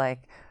 I was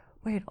like,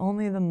 wait,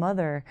 only the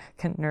mother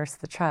can nurse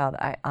the child.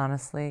 I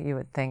honestly, you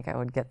would think I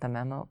would get the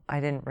memo. I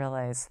didn't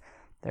realize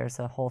there's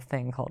a whole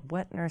thing called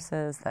wet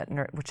nurses,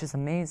 which is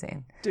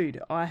amazing. Dude,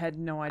 I had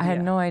no idea. I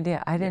had no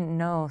idea. I didn't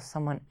know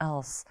someone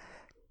else.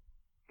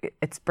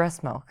 It's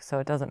breast milk, so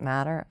it doesn't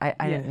matter.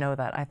 I didn't know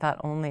that. I thought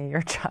only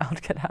your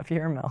child could have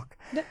your milk.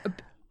 No,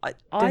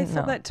 I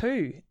thought that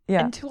too.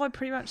 Yeah. Until I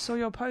pretty much saw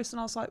your post and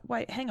I was like,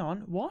 wait, hang on,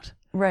 what?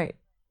 Right.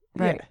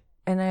 Yeah.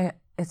 And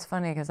it's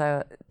funny because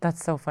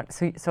that's so funny.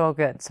 So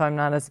good. So I'm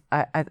not as,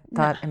 I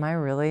thought, am I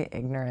really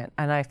ignorant?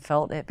 And I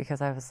felt it because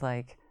I was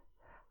like,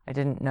 I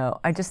didn't know.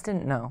 I just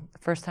didn't know.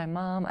 First time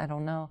mom, I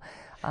don't know.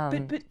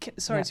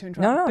 Sorry to interrupt.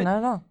 No, not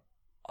at all.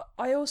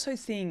 I also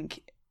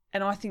think,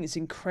 and I think it's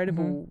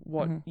incredible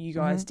what you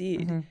guys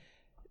did,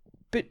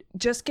 but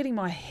just getting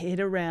my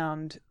head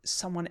around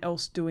someone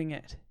else doing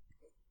it.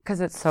 Because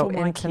it's so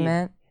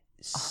intimate.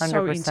 100%.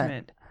 So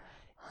intimate.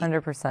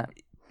 100%.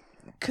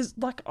 Because,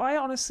 I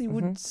honestly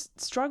would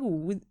struggle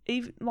with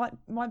even,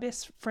 my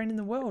best friend in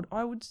the world.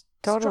 I would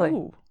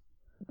struggle.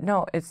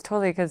 No, it's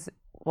totally because...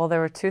 Well,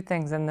 there were two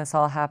things, and this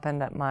all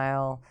happened at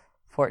mile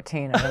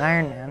 14 of an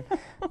Ironman.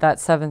 That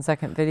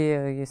 7-second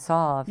video you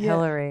saw of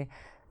Hillary.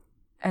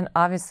 And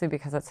obviously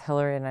because it's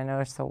Hillary and I know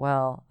her so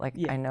well,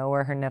 I know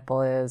where her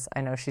nipple is.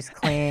 I know she's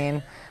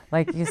clean.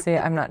 You see,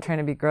 I'm not trying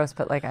to be gross,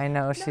 but I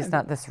know she's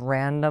not this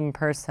random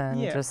person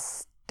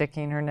just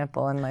sticking her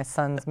nipple in my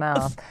son's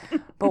mouth.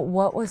 But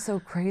what was so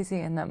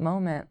crazy in that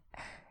moment,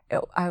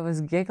 I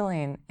was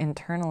giggling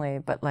internally,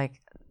 but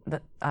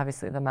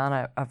obviously the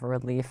amount of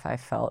relief I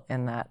felt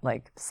in that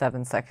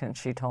 7 seconds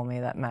she told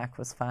me that Mac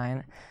was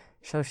fine.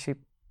 So she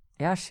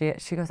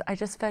goes, I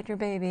just fed your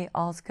baby,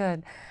 all's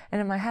good. And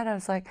in my head I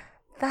was like,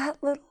 that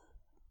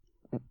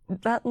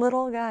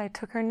little guy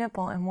took her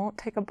nipple and won't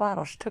take a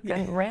bottle. She took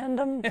a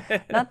random,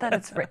 not that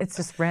it's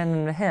just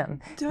random to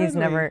him. Totally. He's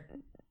never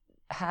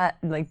had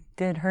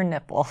did her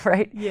nipple,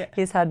 right? Yeah.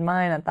 He's had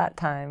mine at that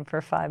time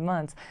for 5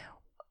 months.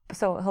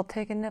 So he'll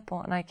take a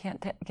nipple, and I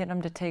can't get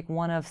him to take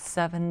one of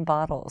 7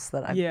 bottles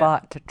that I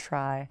bought to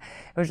try.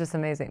 It was just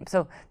amazing.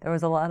 So there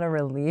was a lot of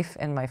relief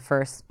in my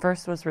first.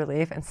 First was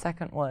relief, and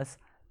second was,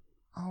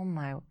 oh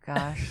my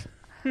gosh,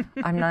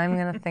 I'm not even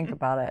going to think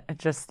about it. It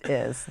just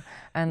is.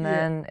 And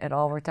then it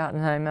all worked out.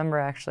 And I remember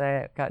actually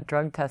I got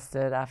drug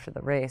tested after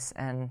the race,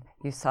 and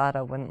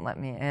USADA wouldn't let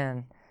me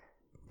in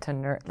to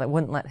nurse,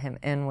 wouldn't let him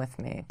in with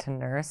me to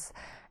nurse.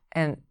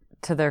 And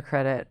to their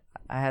credit,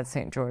 I had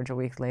St. George a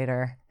week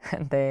later,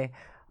 and they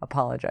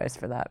apologized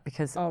for that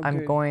because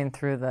I'm going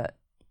through the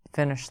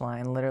finish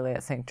line literally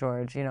at St.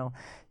 George.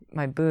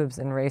 My boobs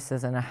in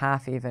races and a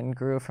half even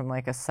grew from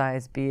a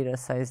size B to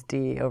size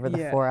D over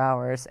the 4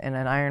 hours. In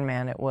an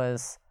Ironman, it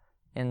was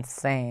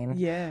insane.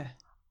 Yeah.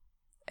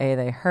 A,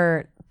 they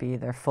hurt. B,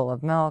 they're full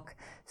of milk.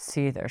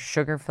 C, they're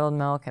sugar-filled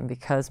milk. And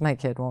because my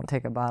kid won't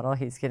take a bottle,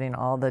 he's getting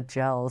all the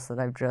gels that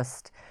I've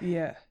just,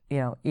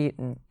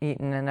 eaten.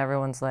 And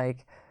everyone's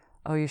like,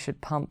 oh, you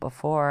should pump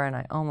before. And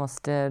I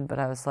almost did, but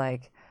I was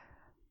like,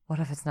 what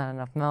if it's not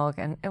enough milk?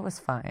 And it was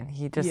fine.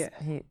 He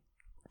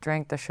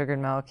drank the sugared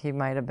milk. He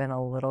might have been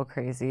a little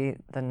crazy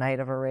the night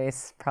of a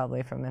race,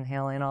 probably from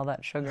inhaling all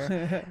that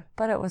sugar,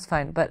 but it was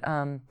fine. But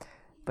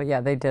But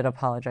yeah, they did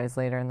apologize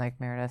later and like,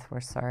 Meredith,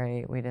 we're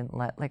sorry we didn't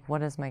let, like,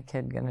 what is my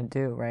kid gonna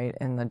do, right?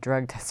 In the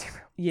drug testing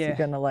room. Yeah. Is he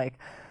gonna like,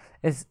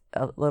 is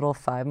a little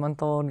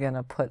 5-month-old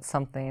gonna put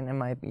something in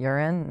my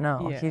urine?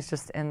 No, Yeah. he's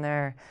just in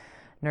there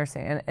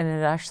nursing. And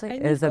it actually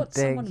And is you've a got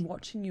big, someone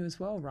watching you as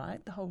well,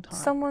 right? The whole time.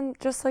 someone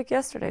just like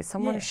yesterday,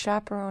 someone is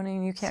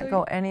chaperoning. You can't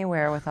go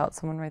anywhere without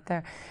someone right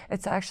there.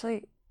 It's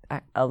actually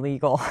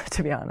illegal,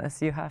 to be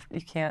honest. You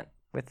can't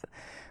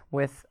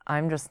with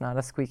I'm just not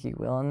a squeaky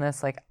wheel in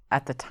this. Like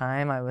at the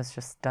time I was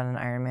just done an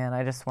Ironman.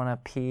 I just want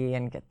to pee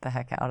and get the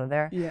heck out of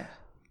there. Yeah.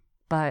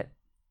 But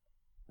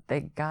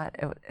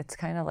it's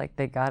kind of like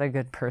they got a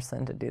good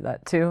person to do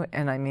that too.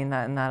 And I mean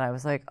that in that I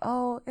was like,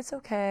 oh, it's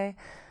okay.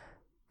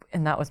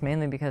 And that was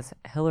mainly because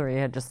Hillary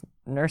had just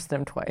nursed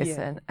him twice.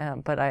 Yeah.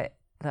 And but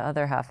the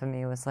other half of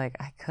me was like,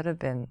 I could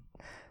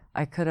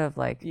have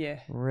like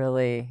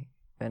really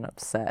been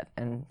upset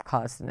and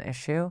caused an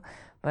issue.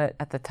 But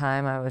at the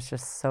time, I was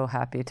just so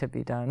happy to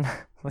be done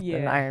with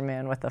an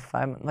Ironman with a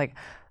 5. Like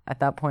at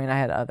that point, I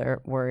had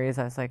other worries.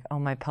 I was like, oh,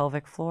 my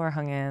pelvic floor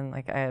hung in.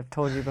 Like I have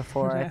told you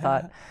before, I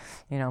thought,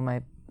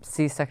 my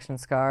C-section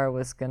scar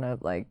was gonna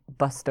like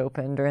bust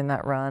open during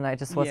that run. I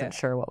just wasn't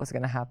sure what was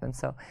gonna happen.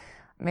 So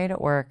I made it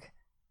work,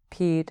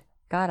 peed,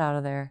 got out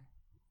of there,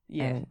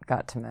 and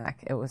got to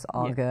Mac. It was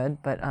all good.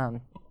 But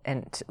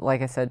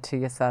like I said, to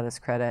USADA's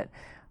credit,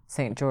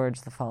 St.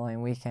 George the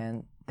following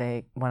weekend,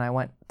 when I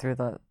went through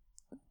the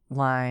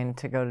line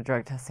to go to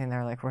drug testing,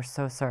 they're like, we're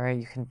so sorry,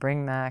 you can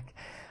bring Mac,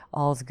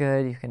 all's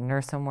good, you can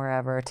nurse him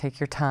wherever, take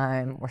your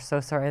time, we're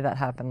so sorry that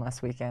happened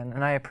last weekend.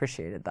 And I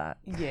appreciated that.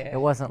 It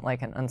wasn't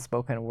like an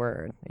unspoken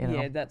word,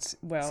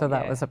 so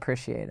that was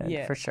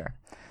appreciated for sure.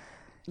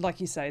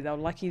 Like you say, they were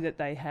lucky that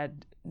they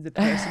had the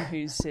person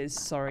who says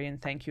sorry and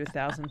thank you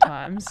 1,000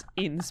 times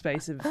in the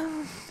space of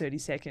 30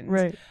 seconds,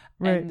 right.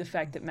 And the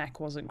fact that Mac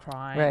wasn't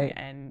crying,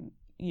 and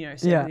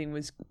everything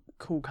was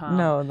cool, calm.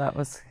 No, that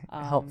was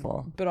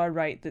helpful. But I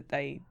rate that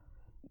they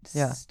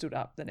stood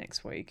up the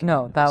next week.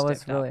 No, that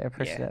was really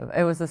appreciative.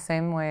 It was the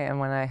same way, and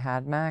when I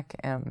had Mac,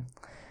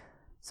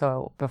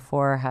 so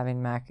before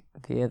having Mac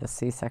via the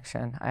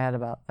C-section, I had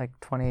about like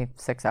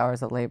 26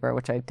 hours of labor,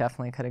 which I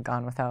definitely could have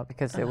gone without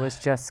because it was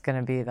just going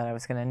to be that I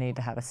was going to need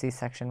to have a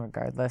C-section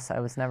regardless. I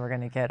was never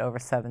going to get over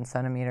 7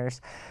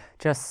 centimeters.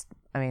 This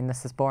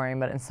is boring,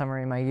 but in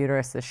summary, my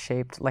uterus is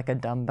shaped like a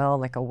dumbbell,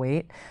 like a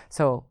weight.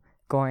 So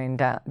going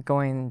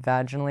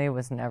vaginally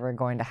was never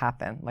going to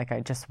happen. Like I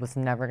just was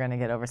never going to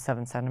get over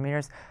 7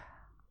 centimeters.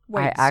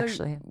 Wait,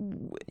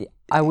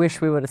 I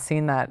wish we would have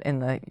seen that in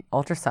the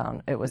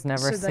ultrasound. It was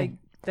never seen.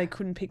 They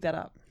couldn't pick that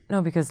up?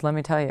 No, because let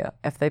me tell you,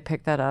 if they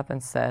picked that up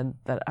and said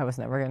that I was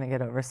never going to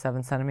get over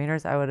 7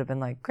 centimeters, I would have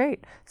been like,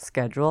 great,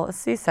 schedule a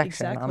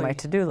C-section on my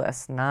to-do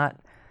list, not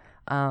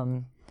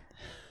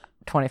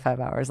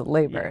 25 hours of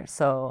labor. Yeah.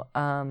 So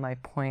my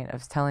point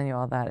of telling you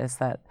all that is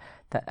that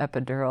the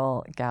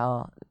epidural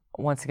gal,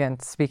 once again,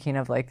 speaking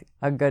of like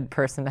a good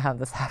person to have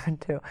this happen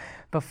to,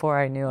 before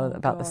I knew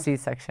about the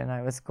C-section,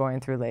 I was going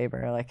through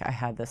labor. Like I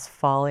had this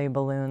Foley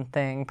balloon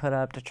thing put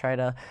up to try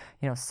to,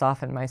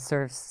 soften my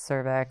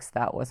cervix.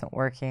 That wasn't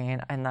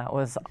working. And that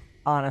was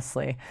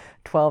honestly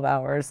 12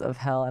 hours of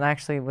hell. And I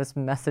actually was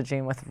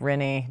messaging with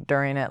Rinny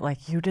during it,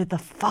 like, you did the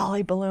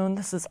Foley balloon.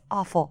 This is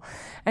awful.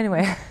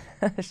 Anyway,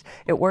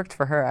 it worked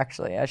for her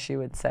actually, as she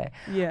would say.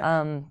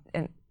 Yeah.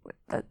 And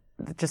that,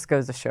 it just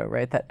goes to show,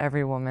 right, that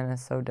every woman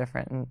is so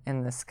different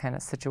in this kind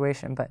of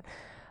situation. But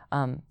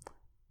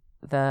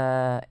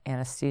the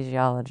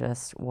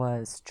anesthesiologist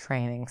was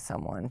training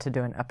someone to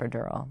do an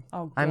epidural.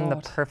 Oh, God. I'm the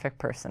perfect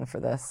person for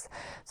this.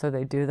 So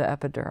they do the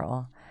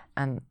epidural,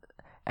 and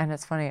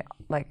it's funny,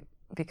 like,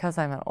 because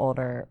I'm an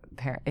older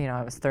parent,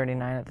 I was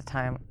 39 at the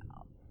time,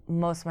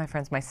 most of my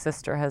friends, my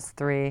sister has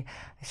 3,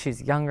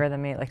 she's younger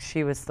than me, like,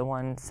 she was the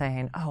one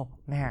saying, oh,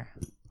 Mare,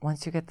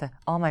 once you get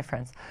all my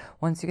friends,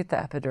 once you get the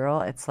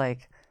epidural, it's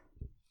like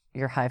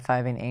you're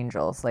high-fiving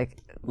angels.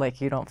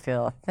 Like you don't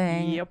feel a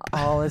thing. Yep.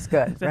 All is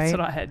good, That's right? That's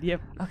what I had,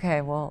 yep.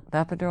 Okay, well, the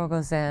epidural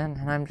goes in,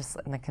 and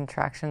and the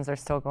contractions are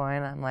still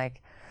going. I'm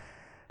like,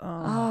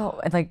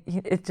 and like,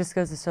 it just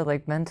goes to show,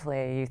 like,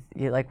 mentally,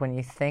 you like, when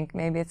you think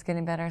maybe it's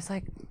getting better, it's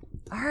like,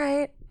 all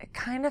right, it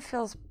kind of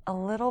feels a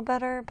little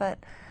better, but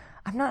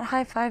I'm not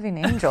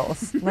high-fiving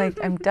angels. Like,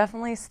 I'm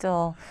definitely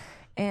still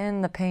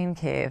in the pain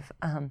cave.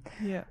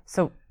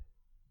 So,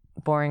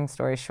 boring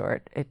story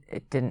short,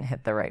 it didn't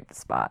hit the right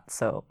spot,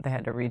 so they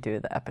had to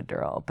redo the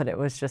epidural. But it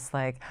was just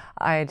like,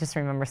 I just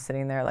remember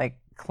sitting there like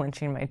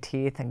clenching my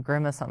teeth and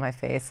grimace on my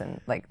face,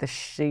 and like the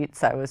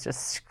sheets, I was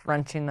just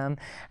scrunching them,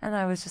 and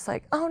I was just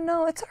like, oh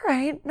no, it's all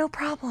right, no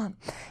problem.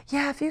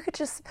 Yeah, if you could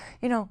just,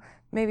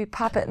 maybe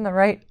pop it in the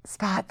right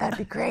spot, that'd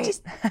be great.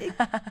 Just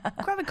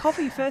grab a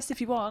coffee first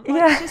if you want.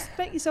 Just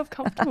make yourself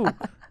comfortable.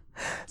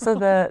 So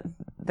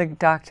the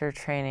doctor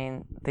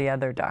training the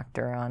other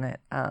doctor on it,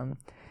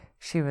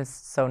 she was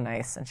so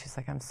nice, and she's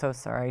like, I'm so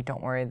sorry,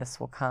 don't worry, this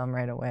will come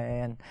right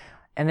away.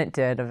 And it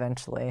did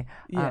eventually.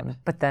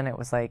 But then it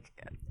was like,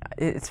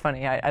 it's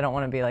funny, I don't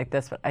want to be like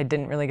this, but I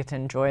didn't really get to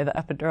enjoy the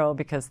epidural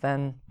because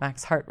then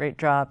Mac's heart rate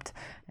dropped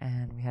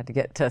and we had to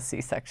get to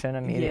C-section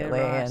immediately.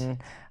 Yeah, right.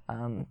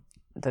 And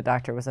the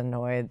doctor was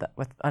annoyed that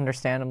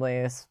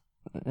understandably,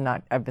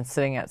 I've been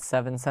sitting at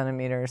 7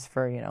 centimeters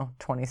for,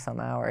 20 some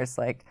hours,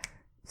 like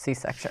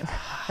C-section.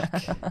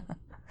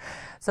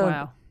 So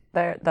wow.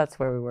 That's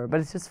where we were. But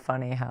it's just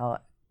funny how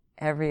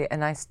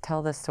and I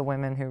tell this to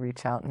women who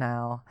reach out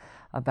now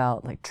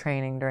about like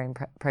training during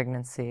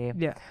pregnancy.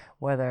 Yeah.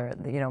 Whether,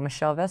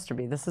 Michelle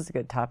Vesterby, this is a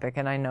good topic,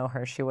 and I know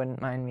her, she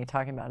wouldn't mind me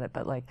talking about it,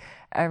 but like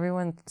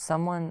I'm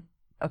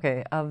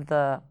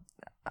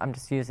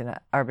just using an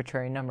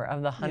arbitrary number,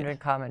 of the 100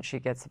 comments she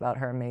gets about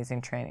her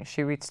amazing training,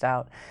 she reached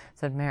out,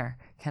 said, Mare,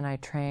 can I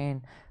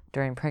train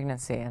during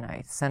pregnancy? And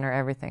I sent her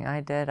everything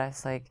I did. I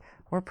was like,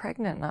 we're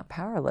pregnant, not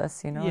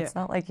powerless. It's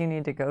not like you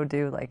need to go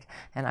do like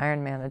an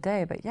Ironman a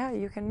day, but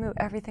you can move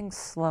everything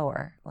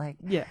slower. Like,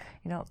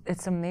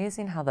 it's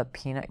amazing how the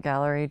peanut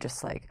gallery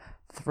just like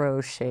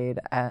throws shade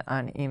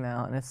on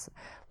email. And it's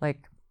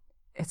like,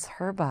 it's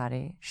her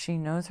body. She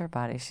knows her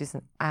body. She's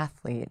an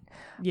athlete.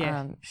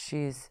 Yeah.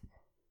 She's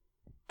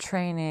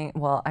training.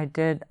 Well, I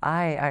didn't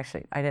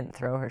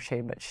throw her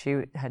shade, but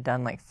she had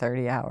done like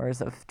 30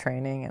 hours of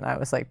training, and I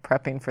was like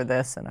prepping for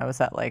this, and I was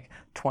at like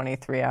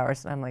 23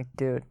 hours, and I'm like,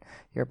 dude,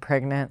 you're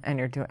pregnant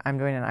and I'm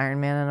doing an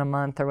Ironman in a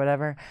month or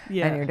whatever.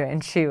 Yeah.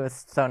 And she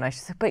was so nice. She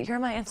said, but you're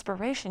my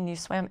inspiration. You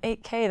swam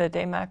 8K the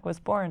day Mac was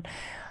born.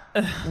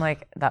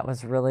 Like, that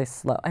was really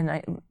slow.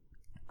 And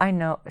I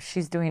know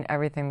she's doing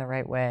everything the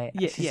right way.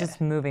 She's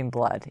just moving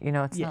blood.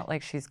 It's not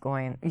like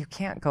you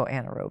can't go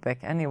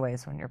anaerobic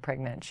anyways when you're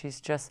pregnant. She's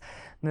just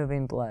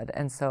moving blood.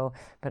 And so,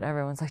 but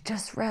everyone's like,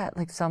 just rest.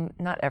 Like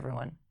not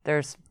everyone.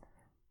 There's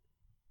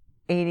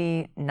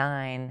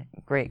 89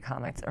 great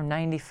comments or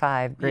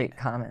 95 great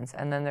comments.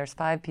 And then there's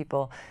 5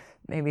 people,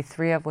 maybe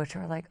 3 of which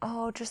are like,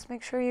 oh, just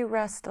make sure you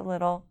rest a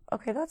little.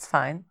 Okay, that's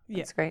fine.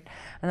 That's great.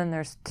 And then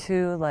there's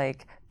 2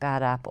 like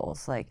bad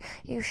apples. Like,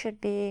 you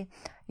should be,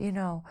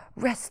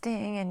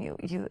 resting, and you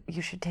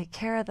should take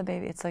care of the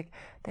baby. It's like,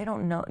 they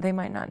don't know, they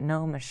might not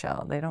know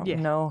Michelle. They don't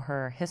know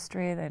her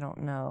history. They don't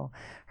know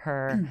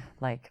her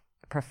like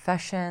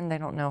profession. They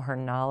don't know her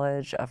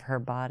knowledge of her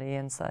body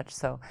and such.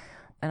 So,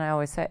 and I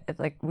always say, it's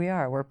like,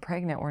 we're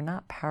pregnant. We're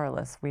not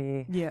powerless.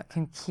 We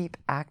can keep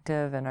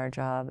active in our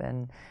job.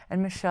 And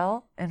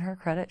Michelle, in her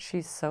credit,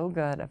 she's so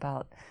good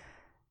about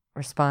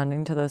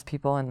responding to those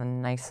people in the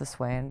nicest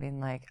way and being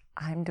like,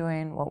 I'm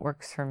doing what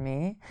works for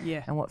me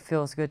and what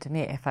feels good to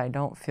me. If I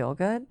don't feel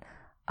good,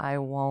 I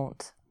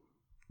won't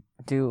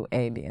do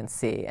A, B, and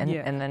C.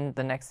 And then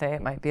the next day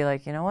it might be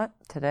like, you know what?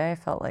 Today I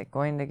felt like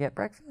going to get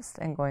breakfast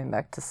and going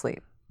back to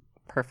sleep.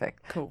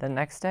 Perfect. Cool. The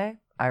next day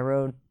I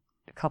rode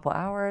a couple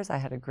hours. I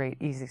had a great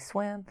easy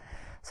swim.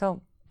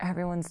 So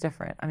everyone's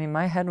different. I mean,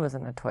 my head was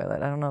in the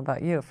toilet. I don't know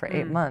about you. For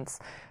 8 months,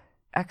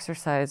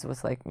 exercise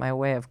was like my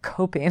way of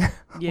coping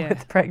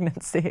with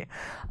pregnancy.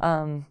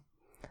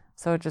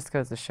 So it just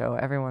goes to show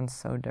everyone's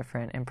so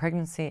different in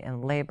pregnancy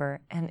and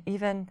labor and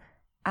even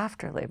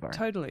after labor.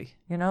 Totally.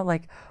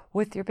 Like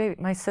with your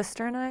baby. My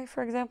sister and I,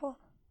 for example,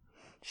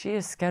 she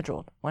is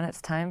scheduled. When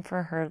it's time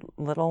for her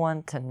little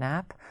one to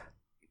nap.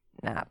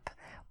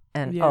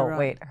 And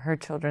her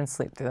children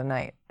sleep through the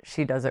night.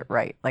 She does it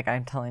right. Like,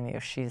 I'm telling you,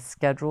 she's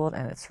scheduled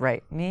and it's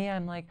right. Me,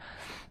 I'm like,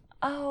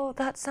 oh,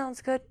 that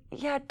sounds good.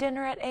 Yeah,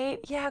 dinner at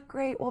 8. Yeah,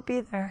 great, we'll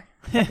be there.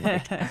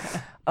 Like,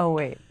 oh,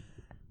 wait,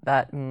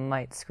 that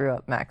might screw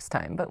up Mac's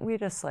time. But we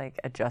just like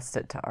adjust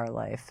it to our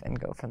life and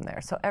go from there.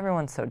 So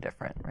everyone's so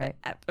different, right?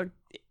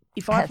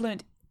 If I've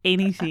learned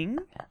anything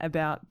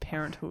about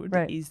parenthood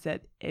is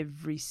that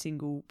every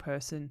single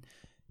person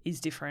is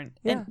different.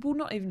 And well,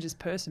 not even just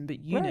person,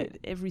 but unit.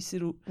 Right. Every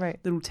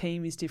little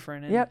team is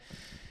different. And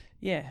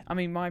I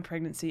mean, my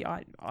pregnancy,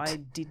 I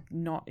did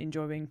not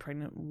enjoy being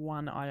pregnant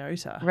one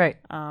iota. Right.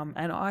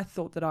 And I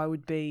thought that I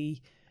would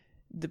be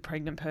the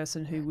pregnant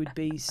person who would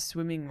be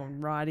swimming or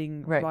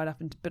riding right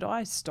up but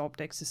I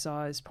stopped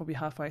exercise probably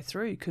halfway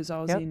through because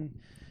I was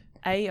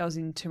I was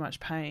in too much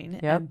pain,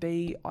 and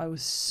B, I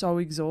was so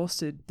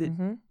exhausted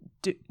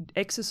that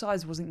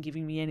exercise wasn't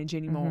giving me energy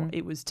anymore.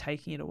 It was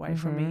taking it away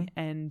from me,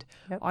 and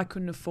I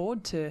couldn't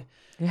afford to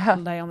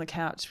lay on the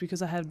couch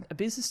because I had a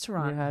business to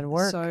run. You had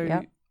work.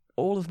 So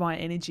all of my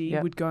energy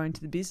would go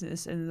into the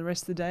business, and the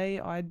rest of the day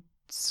I'd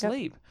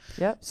sleep.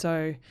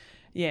 So,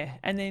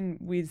 and then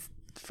with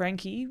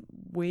Frankie,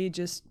 we're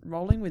just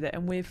rolling with it,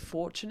 and we're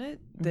fortunate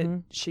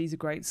that she's a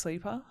great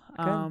sleeper.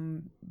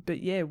 But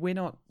we're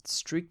not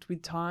strict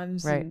with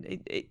times. Right.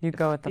 And you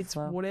go with the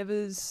flow. It's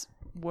whatever's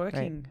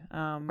working.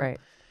 Right.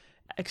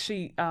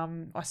 Actually,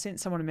 I sent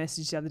someone a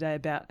message the other day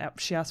about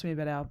she asked me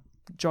about our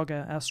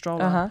jogger, our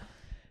stroller,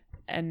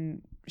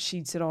 and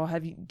she said, "Oh,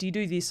 do you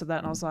do this or that?"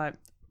 And I was like,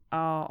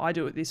 "Oh, I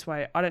do it this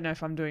way. I don't know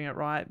if I'm doing it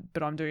right,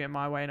 but I'm doing it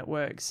my way and it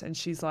works." And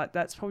she's like,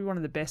 "That's probably one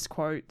of the best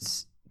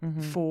quotes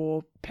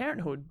for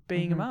parenthood,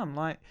 being a mum.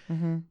 Like,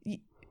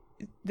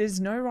 there's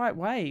no right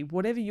way.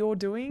 Whatever you're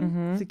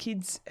doing, the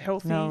kid's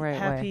healthy,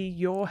 happy,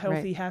 you're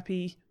healthy,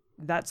 happy,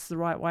 that's the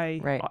right way,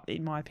 right,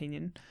 in my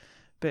opinion.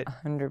 But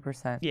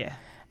 100%. yeah.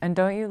 And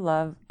don't you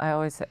love, I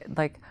always say,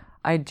 like,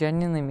 I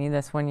genuinely mean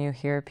this when you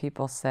hear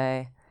people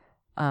say,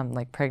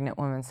 like pregnant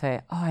women say,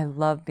 oh, I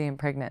love being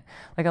pregnant.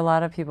 Like a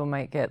lot of people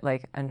might get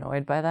like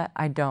annoyed by that.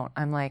 I don't.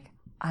 I'm like,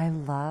 I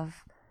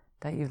love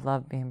that you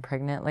love being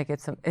pregnant. Like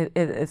it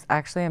is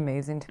actually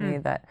amazing to me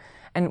that,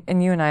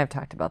 and you and I have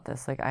talked about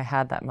this. Like I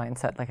had that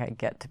mindset, like I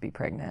get to be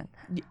pregnant.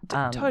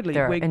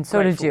 Totally. And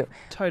so did you.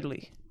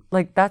 Totally.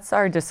 Like that's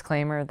our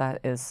disclaimer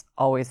that is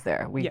always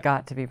there. We Yeah.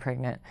 got to be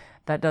pregnant.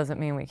 That doesn't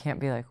mean we can't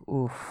be like,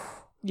 oof.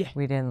 Yeah.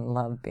 We didn't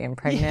love being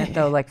pregnant,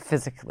 though, like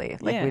physically.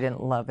 Like, we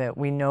didn't love it.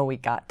 We know we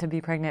got to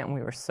be pregnant, and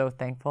we were so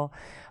thankful.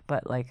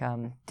 But, like,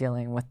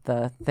 dealing with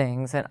the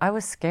things. And I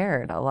was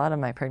scared a lot of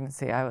my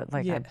pregnancy. I would,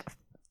 like,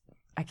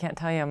 I can't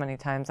tell you how many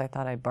times I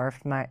thought I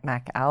barfed my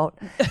Mac out.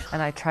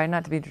 And I tried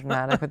not to be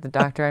dramatic with the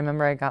doctor. I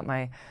remember I got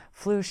my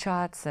flu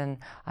shots, and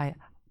I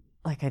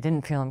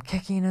didn't feel him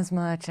kicking as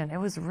much, and it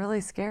was really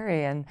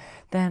scary. And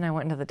then I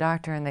went into the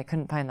doctor, and they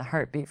couldn't find the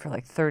heartbeat for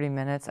like 30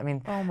 minutes. I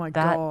mean, oh my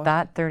God.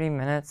 that 30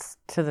 minutes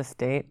to this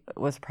date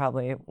was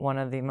probably one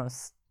of the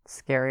most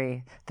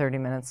scary 30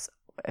 minutes,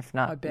 if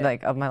not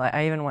like of my life.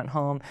 I even went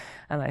home,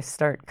 and I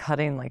start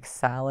cutting like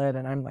salad,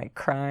 and I'm like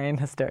crying,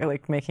 hysterically,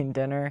 like making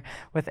dinner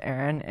with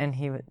Aaron, and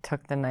he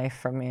took the knife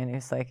from me, and he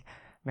was like,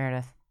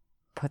 Meredith,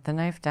 put the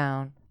knife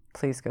down.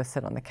 Please go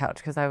sit on the couch,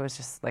 because I was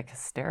just like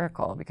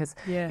hysterical, because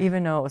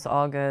even though it was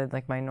all good,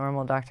 like my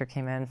normal doctor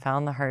came in,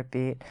 found the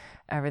heartbeat,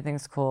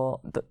 everything's cool.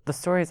 The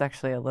story is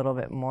actually a little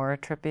bit more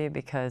trippy,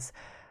 because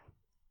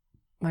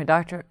my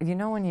doctor, you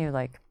know, when you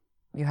like,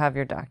 you have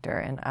your doctor,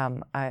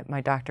 and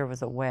my doctor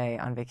was away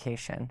on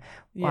vacation.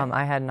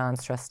 I had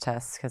non-stress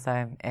tests because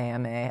I'm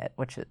AMA,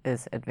 which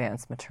is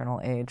advanced maternal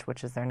age,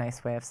 which is their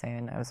nice way of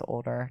saying I was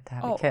older to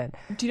have a kid.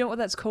 Do you know what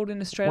that's called in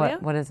Australia?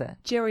 What is it?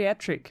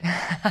 Geriatric.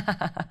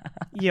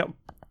 Yep.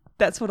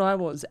 That's what I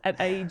was at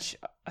age.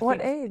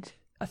 What age?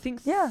 I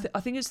think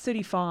it's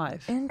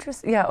 35.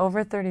 Interesting. Yeah,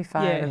 over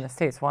 35 in the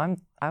States. Well,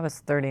 I was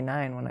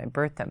 39 when I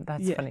birthed them.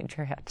 That's funny.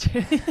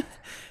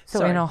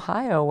 So in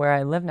Ohio, where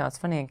I live now, it's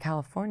funny, in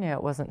California,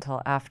 it wasn't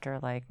until after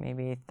like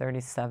maybe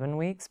 37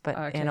 weeks.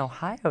 But in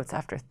Ohio, it's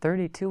after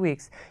 32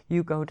 weeks.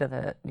 You go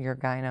to your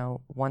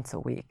gyno once a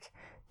week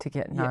to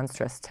get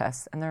non-stress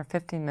tests. And they're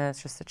 15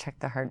 minutes just to check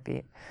the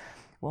heartbeat.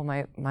 Well,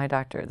 my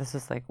doctor, this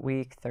is like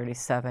week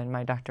 37,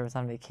 my doctor was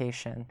on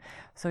vacation.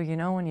 So, you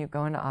know, when you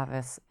go into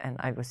office, and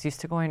I was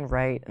used to going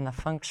right, and the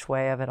feng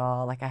shui of it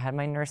all, like I had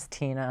my nurse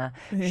Tina,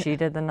 she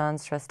did the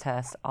non-stress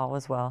test, all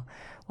was well.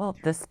 Well,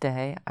 this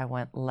day I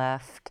went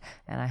left,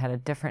 and I had a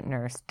different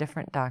nurse,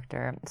 different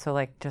doctor. So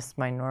like just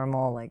my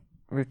normal like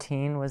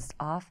routine was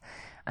off.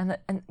 And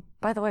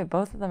by the way,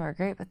 both of them are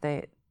great, but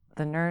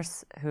the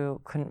nurse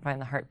who couldn't find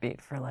the heartbeat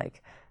for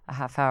like a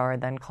half hour,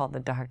 then called the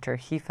doctor.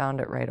 He found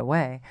it right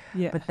away.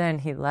 But then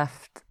he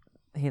left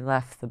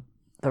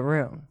the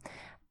room.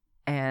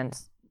 And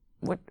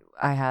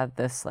I had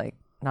this like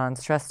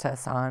non-stress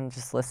test on,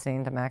 just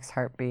listening to Mac's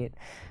heartbeat.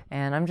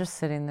 And I'm just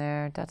sitting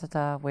there,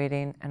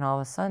 waiting. And all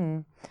of a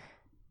sudden,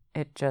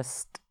 it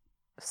just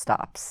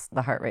stops.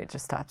 The heart rate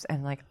just stops.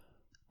 And like,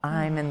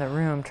 I'm in the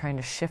room trying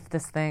to shift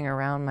this thing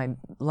around my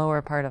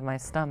lower part of my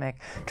stomach,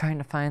 trying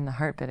to find the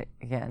heartbeat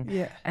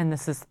again. And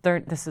this is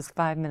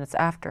 5 minutes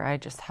after I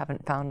just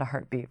haven't found a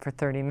heartbeat for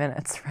 30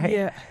 minutes,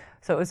 right?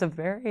 So it was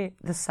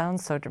this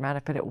sounds so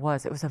dramatic, but it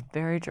was a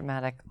very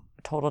dramatic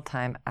total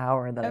time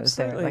hour that I was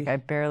there. Like I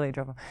barely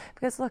drove home.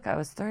 Because look, I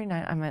was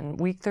 39, I'm in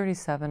week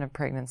 37 of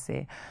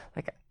pregnancy.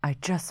 Like I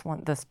just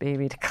want this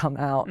baby to come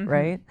out,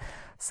 right?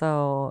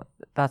 So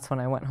that's when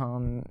I went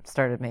home,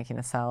 started making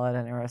a salad,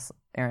 and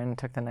Aaron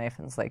took the knife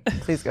and was like,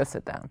 please go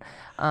sit down.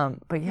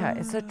 But yeah,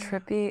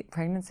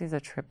 pregnancy is a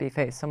trippy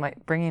phase. So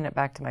bringing it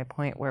back to my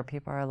point where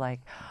people are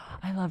like,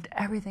 I loved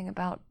everything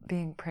about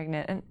being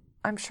pregnant. And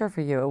I'm sure for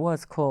you, it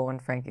was cool when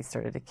Frankie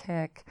started to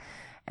kick.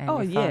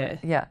 And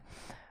yeah.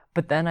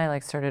 But then I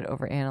like started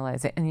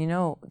overanalyzing. And you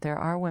know, there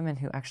are women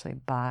who actually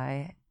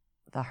buy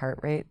the heart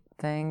rate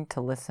thing to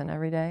listen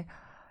every day.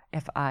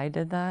 If I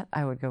did that,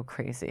 I would go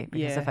crazy,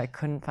 because if I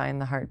couldn't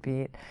find the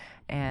heartbeat,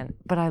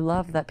 but I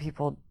love that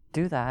people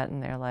do that,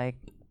 and they're like,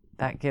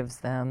 that gives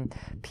them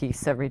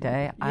peace every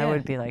day. I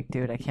would be like,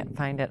 dude, I can't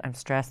find it. I'm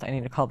stressed. I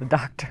need to call the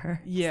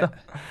doctor. So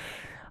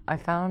I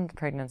found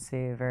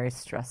pregnancy very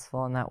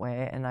stressful in that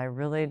way, and I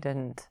really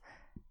didn't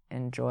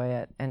enjoy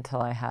it until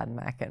I had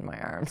Mac in my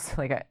arms.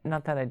 Like,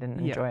 not that I didn't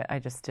enjoy it, I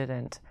just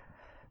didn't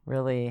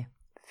really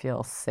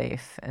feel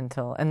safe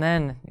until, and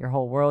then your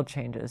whole world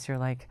changes. You're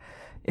like,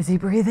 is he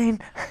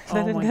breathing?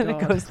 Then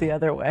it goes the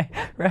other way,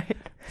 right?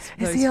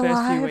 Is he alive? Those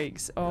first few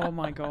weeks, oh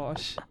my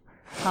gosh.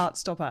 Heart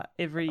stopper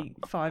every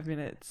 5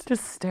 minutes.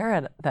 Just stare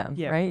at them,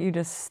 right? You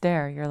just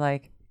stare. You're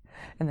like,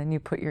 and then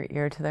you put your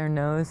ear to their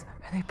nose.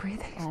 Are they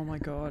breathing? Oh my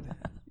God.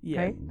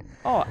 Yeah. Right?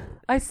 Oh,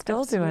 I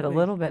still do it a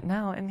little bit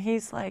now, and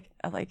he's like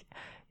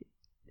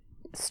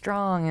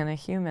strong and a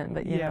human,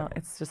 but you know,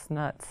 it's just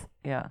nuts.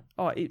 Yeah.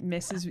 Oh, it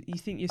messes. You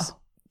think you're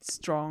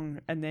strong,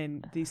 and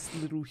then this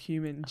little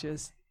human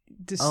just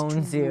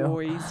owns you.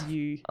 Destroys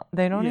you.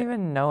 They don't Yeah.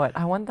 even know it.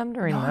 I want them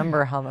to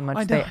remember how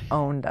much they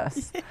owned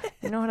us.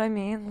 You know what I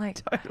mean?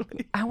 Like,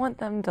 Totally. I want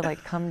them to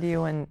like come to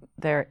you when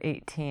they're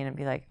 18 and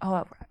be like,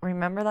 oh,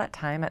 remember that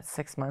time at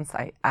 6 months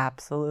I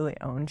absolutely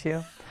owned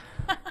you?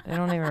 They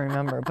don't even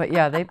remember. But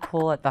yeah, they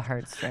pull at the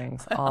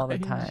heartstrings all the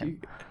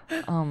time.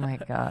 Oh my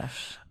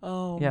gosh.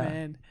 Oh, Yeah.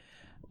 man.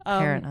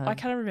 Parenthood. I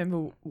can't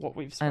remember what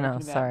we've I spoken know,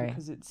 about sorry.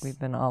 because We've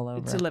been all over.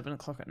 it's 11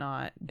 o'clock at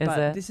night. Is but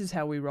it? this is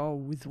how we roll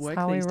with work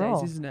how we these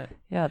roll. days, isn't it?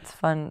 Yeah, it's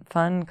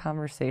fun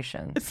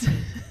conversations.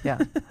 Yeah.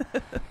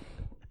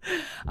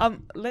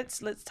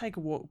 Let's take a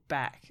walk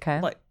back.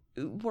 Okay. Like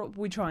what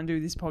we try and do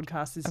with this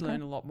podcast is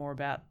learn a lot more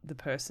about the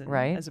person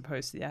as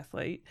opposed to the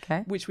athlete.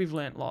 Okay. Which we've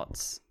learnt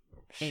lots.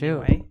 Shoot.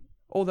 Anyway.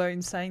 Although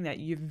in saying that,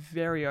 you're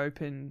very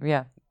open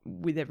Yeah.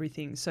 with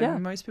everything. So Yeah.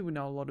 most people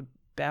know a lot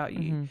about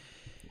you. Mm-hmm.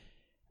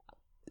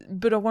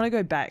 But I want to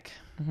go back,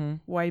 Mm-hmm.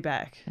 way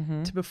back,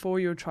 Mm-hmm. to before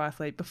you were a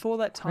triathlete, before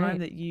that time Right.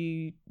 that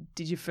you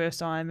did your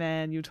first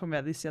Ironman. You were talking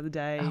about this the other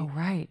day. Oh,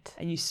 right.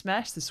 And you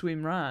smashed the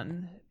swim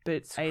run,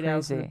 but 8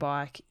 hours on the crazy.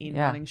 bike in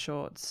Yeah. running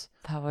shorts.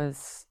 That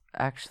was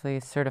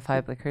actually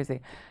certifiably crazy.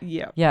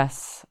 Yeah.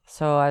 Yes.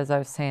 So as I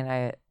was saying,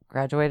 I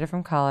graduated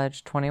from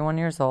college, 21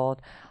 years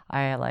old.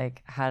 I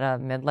like had a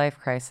midlife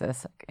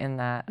crisis in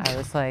that I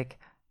was like,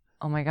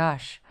 oh my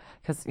gosh,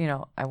 because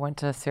I went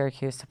to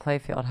Syracuse to play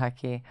field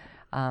hockey.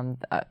 It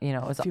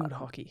was Field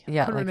hockey.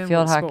 Yeah, Couldn't like remember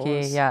field what sport hockey.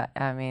 was. Yeah,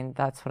 I mean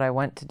that's what I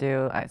went to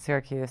do at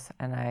Syracuse,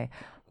 and I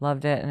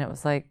loved it. And it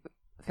was like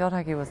field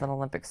hockey was an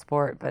Olympic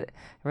sport, but it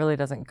really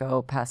doesn't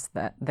go past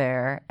that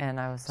there.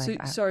 And I was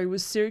like, Sorry,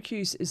 was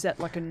Syracuse? Is that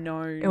like a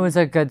known? it was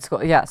a good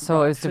school. Yeah, so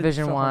Right, it was for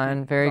Division hockey.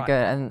 One, very Right.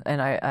 good.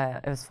 And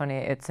it was funny.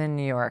 It's in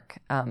New York,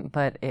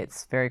 but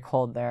it's very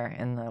cold there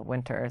in the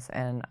winters.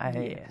 And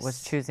I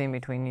was choosing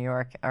between New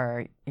York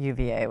or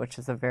UVA, which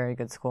is a very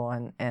good school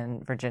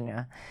in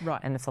Virginia. Right.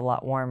 And it's a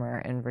lot warmer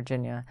in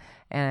Virginia.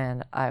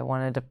 And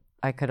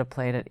I could have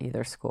played at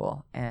either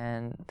school.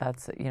 And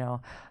that's,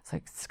 it's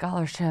like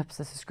scholarships.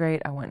 This is great.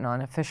 I went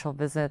on official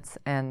visits.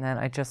 And then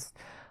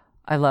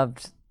I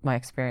loved my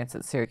experience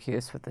at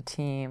Syracuse with the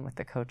team, with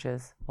the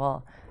coaches.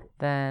 Well,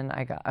 then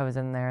I was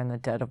in there in the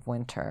dead of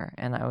winter.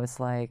 And I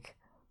was like,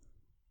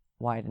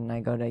 why didn't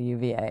I go to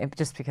UVA?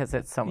 Just because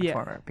it's so much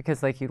warmer.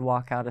 Because like you'd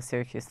walk out of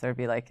Syracuse, there'd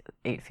be like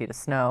 8 feet of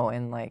snow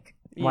and like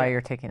while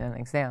you're taking an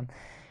exam.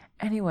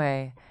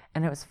 Anyway,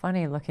 and it was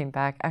funny looking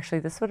back. Actually,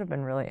 this would have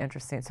been really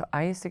interesting. So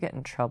I used to get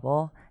in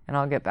trouble, and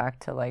I'll get back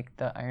to like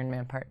the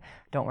Ironman part.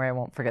 Don't worry, I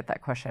won't forget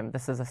that question.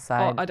 This is a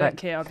side. I don't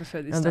care. I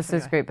prefer this. No, stuff this is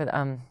anyway. great. But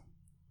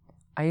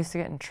I used to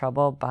get in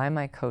trouble by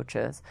my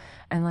coaches,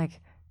 and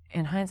like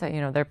in hindsight,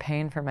 they're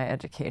paying for my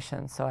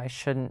education, so I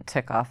shouldn't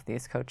tick off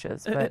these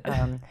coaches. But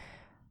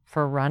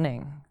for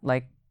running,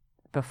 like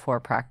before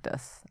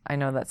practice, I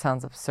know that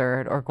sounds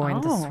absurd, or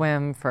going to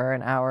swim for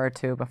an hour or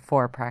two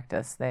before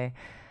practice.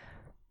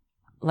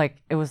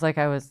 It was like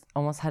I was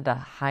almost had to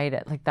hide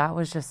it. Like that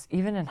was just,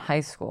 even in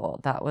high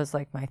school, that was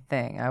like my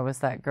thing. I was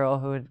that girl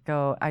who would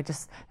go,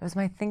 it was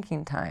my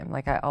thinking time.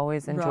 Like I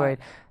always enjoyed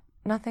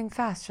nothing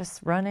fast, just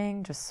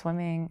running, just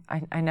swimming.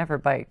 I never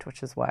biked,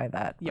 which is why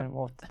and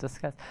we'll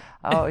discuss.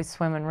 I always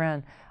swim and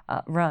run,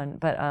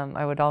 but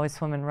I would always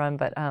swim and run.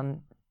 But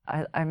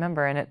I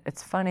remember, and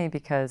it's funny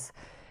because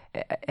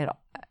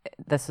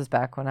this was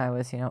back when I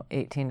was,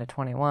 18 to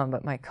 21,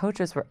 but my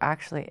coaches were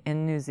actually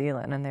in New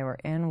Zealand, and they were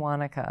in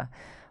Wanaka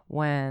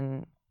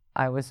when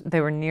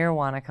they were near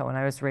Wanaka when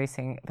I was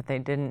racing, but they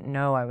didn't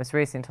know I was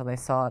racing until they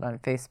saw it on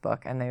Facebook.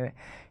 And they,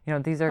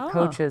 these are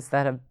coaches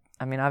that have,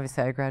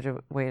 obviously I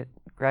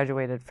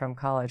graduated from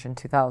college in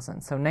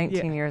 2000, so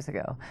 19 years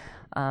ago.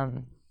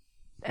 And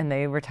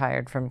they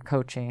retired from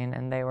coaching,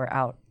 and they were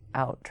out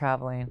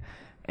traveling,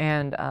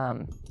 and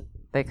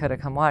they could have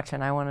come watch,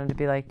 and I wanted to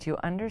be like, do you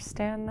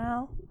understand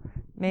now?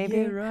 Maybe.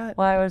 Yeah, right.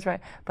 Well, I was right.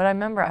 But I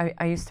remember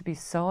I used to be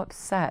so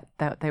upset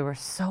that they were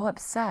so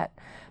upset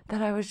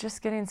that I was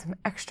just getting some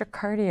extra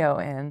cardio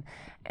in.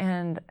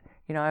 And,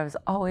 I was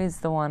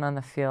always the one on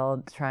the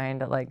field trying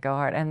to like go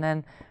hard. And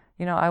then,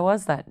 I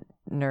was that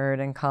nerd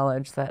in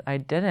college that I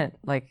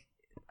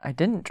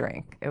didn't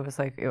drink. It was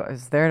like, I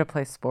was there to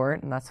play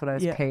sport, and that's what I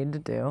was paid to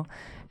do.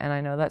 And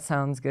I know that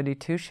sounds goody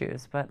two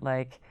shoes, but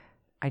like,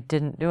 I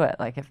didn't do it.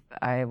 Like if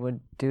I would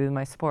do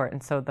my sport.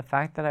 And so the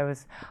fact that I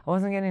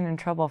wasn't getting in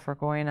trouble for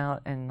going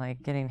out and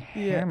like getting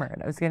hammered.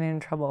 I was getting in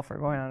trouble for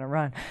going on a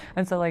run.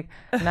 And so like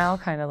now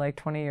kind of like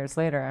 20 years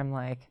later, I'm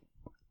like,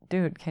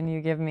 dude, can you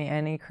give me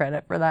any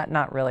credit for that?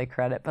 Not really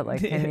credit, but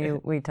like,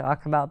 we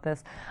talk about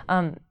this?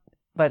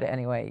 But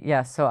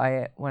anyway,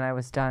 so when I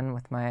was done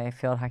with my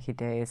field hockey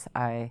days,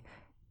 I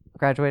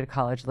graduated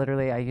college.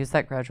 Literally, I used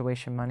that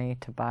graduation money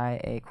to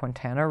buy a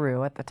Quintana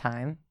Roo at the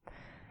time.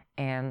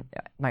 And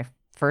my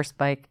first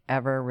bike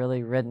ever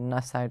really ridden,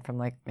 aside from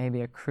like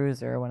maybe a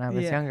cruiser when I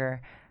was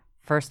younger,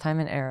 first time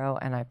in aero,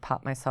 and I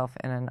popped myself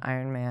in an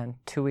Ironman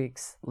 2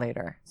 weeks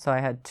later. So I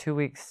had 2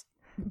 weeks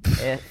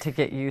to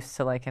get used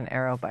to like an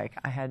aero bike.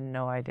 I had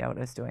no idea what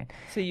I was doing.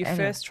 So your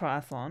first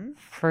triathlon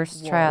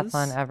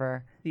triathlon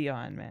ever the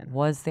Ironman.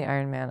 Was the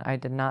Ironman. I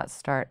did not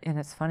start, and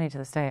it's funny to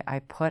this day, I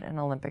put an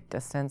Olympic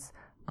distance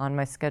on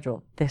my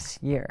schedule this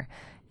year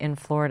in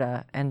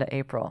Florida, end of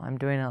April. I'm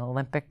doing an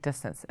Olympic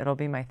distance. It'll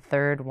be my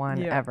third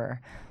one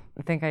ever.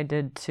 I think I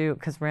did two,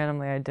 because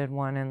randomly I did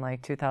one in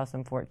like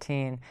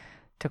 2014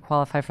 to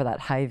qualify for that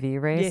high V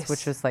race,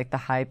 which was like the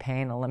high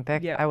pain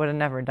Olympic. I would have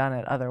never done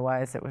it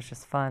otherwise. It was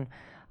just fun.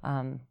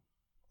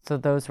 So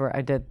those were,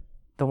 I did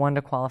the one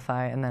to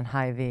qualify and then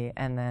high V,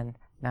 and then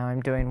now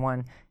I'm doing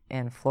one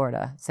in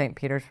Florida, St.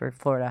 Petersburg,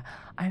 Florida.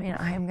 I mean,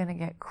 I am going to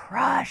get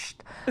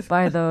crushed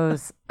by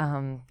those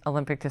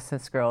Olympic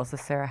distance girls, the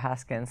Sarah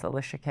Haskins,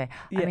 Alicia Kay.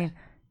 I mean,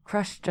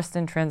 crushed just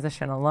in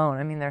transition alone.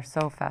 I mean, they're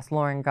so fast.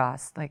 Lauren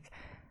Goss, like,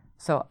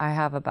 so I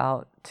have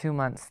about 2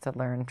 months to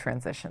learn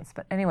transitions.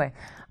 But anyway,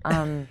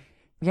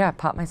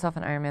 pop myself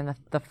an Ironman.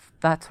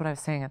 That's what I was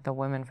saying at the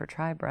Women for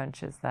Tri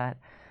brunch, is that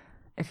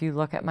if you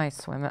look at my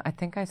swim, I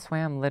think I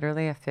swam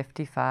literally a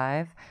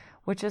 55,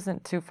 which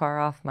isn't too far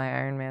off my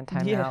Ironman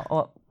time now.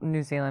 Well,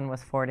 New Zealand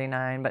was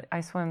 49, but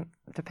I swim,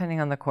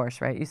 depending on the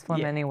course, right? You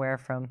swim anywhere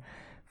from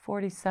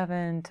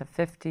 47 to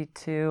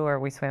 52, or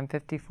we swam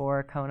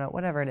 54, Kona,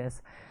 whatever it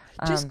is.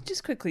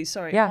 Just quickly,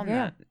 sorry, on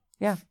that.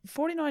 Yeah.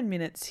 49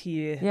 minutes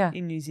here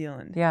in New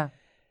Zealand. Yeah.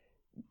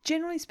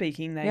 Generally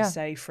speaking, they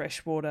say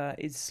freshwater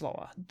is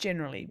slower.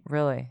 Generally.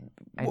 Really?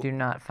 I do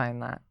not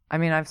find that. I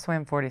mean, I've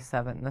swam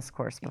 47 this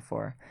course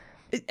before.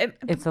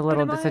 It's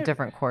a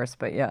different course,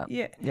 but yeah.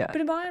 But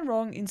am I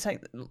wrong in saying,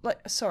 like,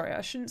 sorry,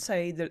 I shouldn't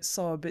say that it's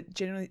slower, but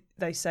generally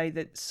they say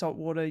that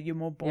saltwater, you're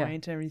more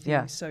buoyant and everything.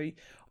 Yeah. So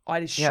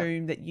I'd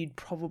assume that you'd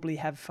probably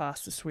have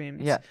faster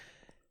swims. Yeah.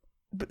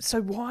 But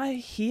so why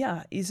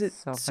here is it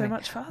so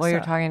much faster? Well, you're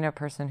talking to a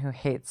person who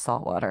hates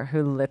saltwater,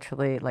 who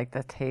literally, like,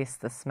 the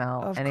taste, the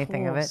smell,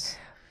 anything of it.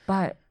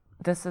 But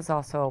this is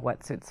also a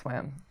wetsuit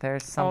swim.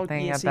 There's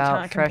something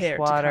about fresh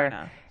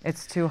water.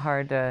 It's too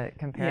hard to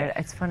compare it.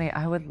 It's funny.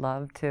 I would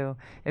love to.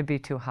 It'd be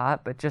too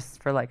hot, but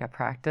just for like a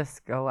practice,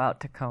 go out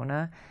to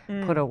Kona,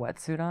 put a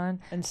wetsuit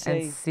on, and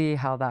see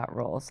how that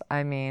rolls.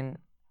 I mean,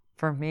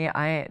 for me,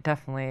 I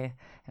definitely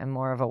am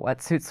more of a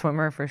wetsuit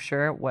swimmer for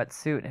sure.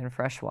 Wetsuit in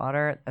fresh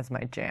water is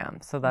my jam.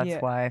 So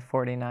that's why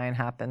 49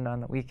 happened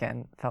on the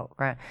weekend. Felt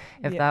great.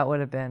 If that would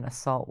have been a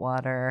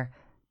saltwater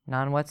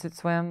non-wetsuit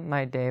swim,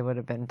 my day would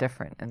have been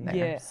different in there.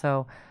 Yeah.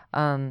 So,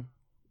 the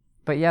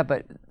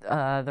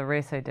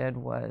race I did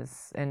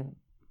was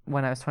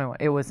when I was 21.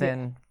 It was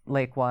in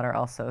lake water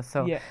also.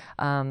 So,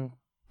 and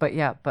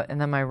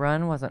then my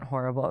run wasn't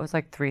horrible. It was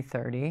like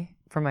 3:30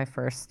 for my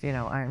first,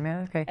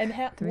 Ironman. Okay. And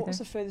what was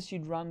the furthest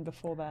you'd run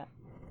before that?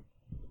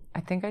 I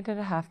think I did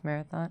a half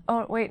marathon.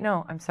 Oh, wait,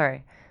 no, I'm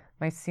sorry.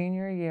 My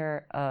senior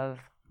year of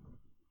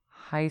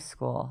high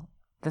school,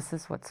 this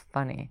is what's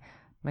funny.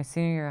 My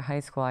senior year of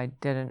high school, I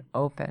did an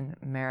open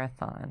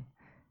marathon.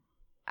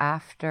 I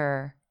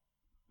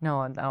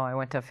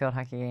went to a field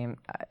hockey game.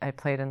 I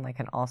played in like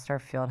an all-star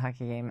field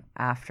hockey game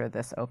after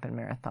this open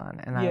marathon,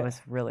 and I was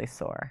really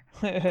sore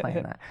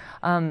playing that.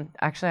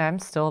 Actually, I'm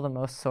still the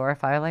most sore.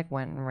 If I like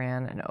went and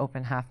ran an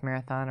open half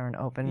marathon or an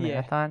open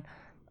marathon,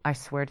 I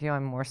swear to you,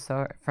 I'm more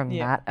sore from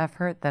that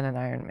effort than an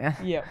Ironman.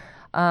 Yeah.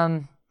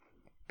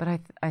 But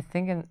I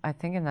think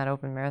in that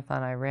open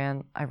marathon I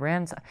ran. I've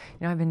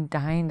been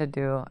dying to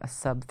do a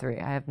sub 3.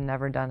 I have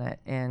never done it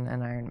in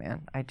an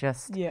Ironman.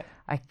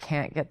 I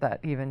can't get that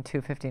even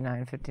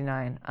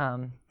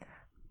 2:59:59.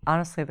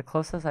 Honestly, the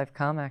closest I've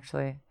come,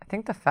 actually, I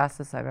think the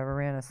fastest I've ever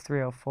ran is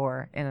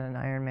 3:04 in an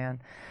Ironman.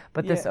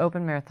 But this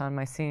open marathon,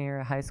 my senior year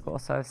of high school,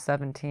 so I was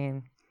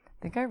 17. I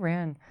think I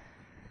ran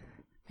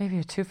maybe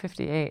a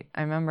 2:58.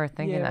 I remember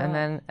thinking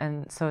that,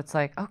 and so it's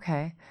like,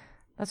 okay,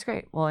 that's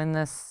great. Well, in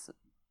this,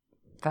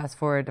 fast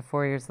forward to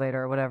 4 years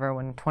later or whatever,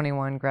 when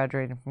 21,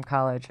 graduating from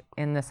college,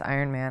 in this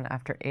Ironman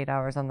after 8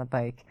 hours on the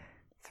bike,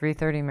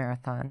 3:30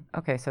 marathon.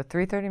 Okay, so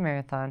 3:30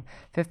 marathon,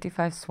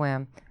 55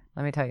 swim.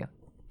 Let me tell you,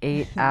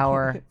 8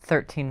 hour,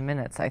 13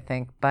 minutes, I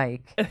think,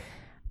 bike.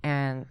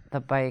 And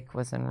the bike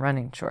was in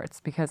running shorts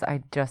because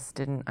I just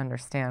didn't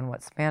understand what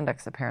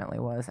spandex apparently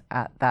was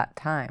at that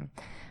time.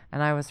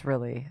 And I was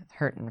really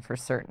hurting for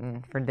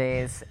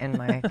days in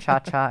my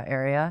cha-cha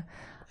area.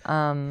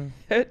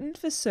 Hurting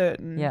for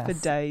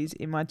days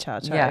in my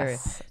cha-cha area.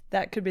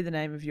 That could be the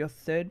name of your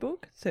third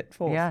book?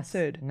 Fourth? Yes.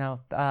 Third? No,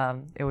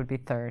 it would be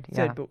third.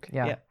 Third book.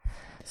 Yeah.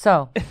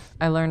 So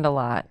I learned a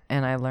lot,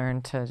 and I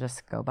learned to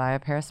just go buy a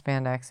pair of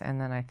spandex,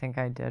 and then I think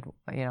I did,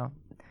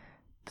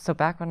 so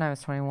back when I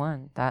was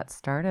 21, that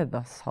started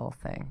this whole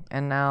thing.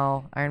 And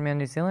now Ironman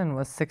New Zealand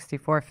was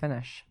 64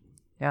 finish.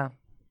 Yeah.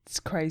 It's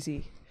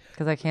crazy.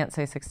 Because I can't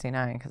say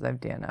 69 because I've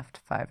DNF'd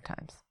 5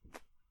 times.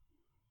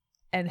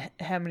 And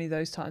how many of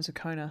those times are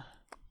Kona?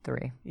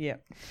 3. Yeah.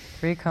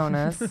 3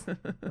 Konas.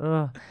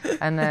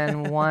 And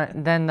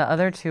then the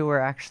other 2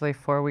 were actually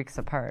 4 weeks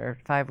apart or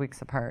 5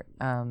 weeks apart.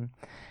 And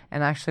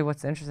actually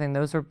what's interesting,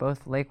 those were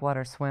both lake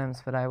water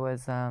swims, but that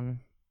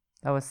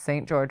was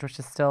St. George, which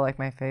is still like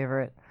my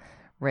favorite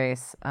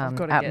race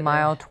gotta at get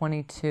mile there.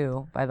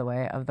 22, by the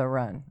way, of the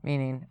run,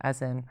 meaning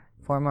as in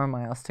 4 more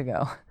miles to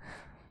go.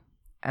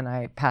 And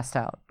I passed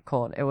out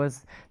cold.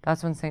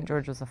 That's when St.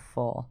 George was a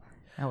full.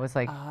 It was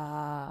like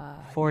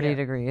 40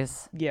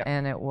 degrees. Yeah.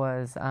 And it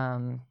was,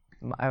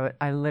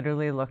 I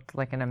literally looked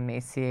like an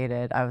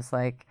emaciated, I was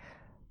like,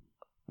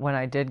 when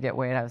I did get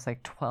weighed, I was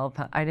like 12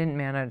 pounds. I didn't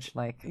manage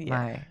my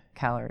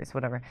calories,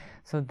 whatever.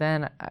 So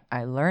then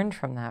I learned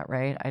from that,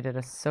 right? I did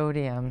a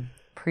sodium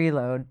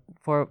preload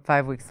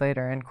 5 weeks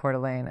later in Coeur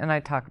d'Alene, and I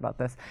talk about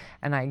this,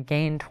 and I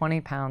gained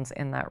 20 pounds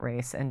in that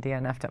race and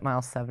DNF'd at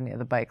mile 70 of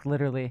the bike.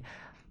 Literally,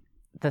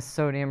 the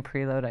sodium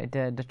preload I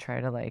did to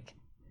try to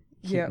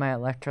keep my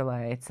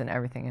electrolytes and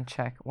everything in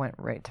check went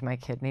right to my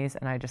kidneys,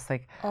 and I just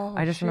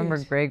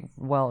remember Greg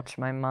Welch,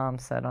 my mom,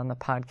 said on the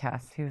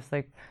podcast, he was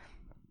like,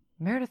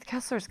 Meredith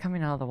Kessler's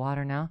coming out of the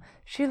water now.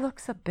 She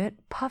looks a bit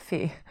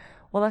puffy.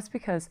 Well, that's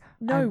because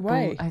I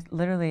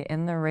literally,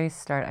 in the race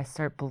start, I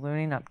start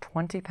ballooning up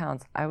 20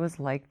 pounds. I was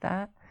like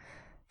that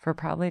for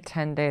probably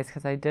 10 days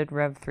because I did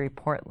Rev 3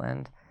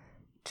 Portland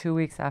 2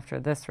 weeks after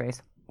this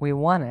race. We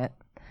won it,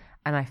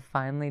 and I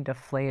finally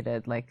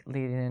deflated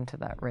leading into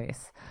that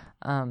race.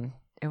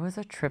 It was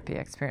a trippy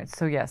experience.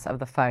 So yes, of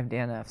the 5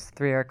 DNFs,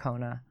 3 are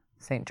Kona,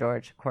 St.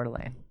 George, Coeur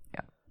d'Alene.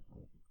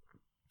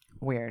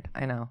 Weird,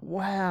 I know.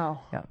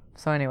 Wow. Yeah.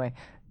 So anyway,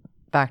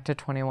 back to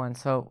 21.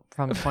 So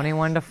from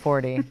 21 to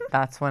 40,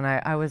 that's when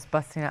I was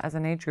busting out as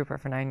an age grouper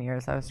for 9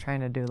 years. I was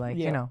trying to do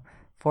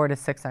 4 to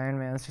 6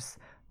 Ironmans, just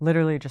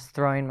literally just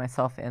throwing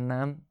myself in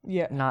them,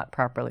 not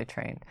properly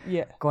trained.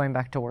 Yeah. Going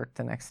back to work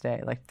the next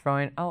day,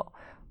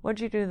 what'd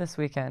you do this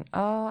weekend?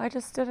 Oh, I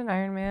just did an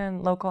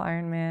Ironman, local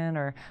Ironman,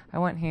 or I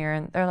went here,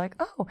 and they're like,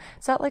 oh,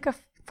 is that like a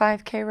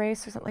 5K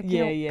race or something?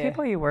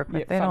 People you work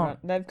with,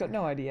 they've got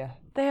no idea.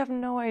 They have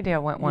no idea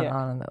what went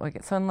on in that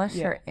weekend. So unless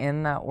you're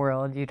in that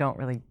world, you don't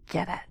really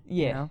get it.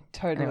 Yeah, you know?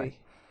 Totally. Anyway.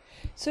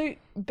 So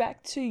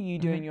back to you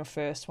doing your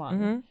first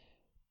one.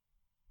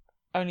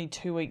 Only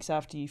 2 weeks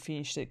after you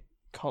finished at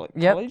college.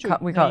 Yep,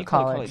 college? We call it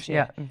college.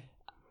 Yeah.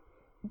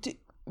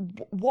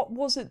 What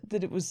was it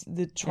that it was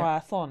the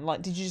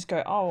triathlon? Did you just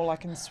go, oh, well, I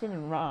can swim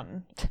and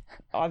run.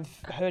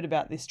 I've heard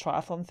about this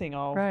triathlon thing.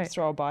 I'll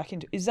throw a bike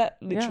into. Is that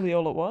literally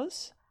all it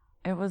was?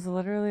 It was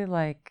literally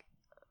like,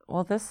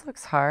 well, this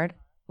looks hard.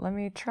 Let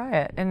me try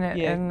it.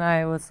 And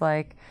I was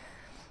like,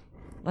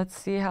 let's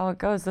see how it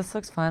goes. This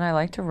looks fun. I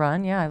like to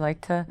run. Yeah, I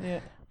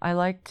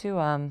like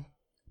to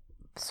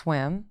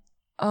swim.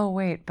 Oh,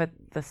 wait, but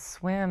the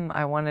swim,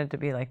 I wanted to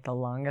be the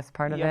longest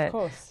part of it. Of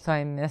course. So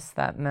I missed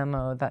that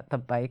memo that the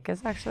bike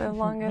is actually the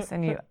longest,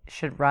 and you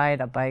should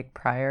ride a bike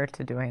prior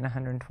to doing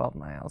 112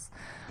 miles.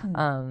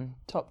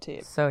 Top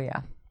tip. So,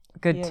 yeah,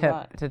 good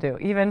tip to do.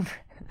 Even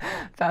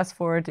fast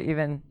forward to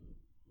even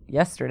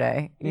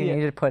yesterday, you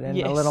need to put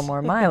in a little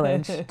more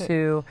mileage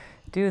to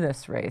do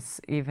this race,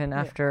 even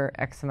after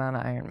X amount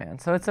of Ironman.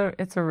 So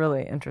it's a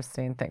really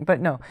interesting thing. But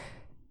no,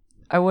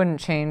 I wouldn't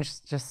change.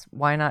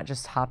 Why not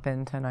just hop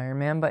into an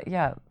Ironman? But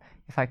yeah,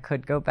 if I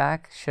could go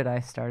back, should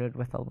I started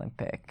with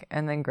Olympic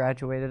and then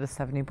graduated a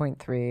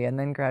 70.3 and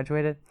then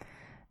graduated?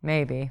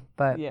 Maybe,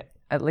 but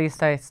at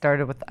least I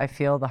started with, I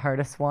feel, the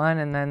hardest one,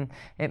 and then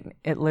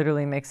it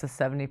literally makes a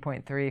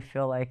 70.3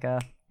 feel like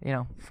a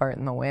fart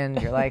in the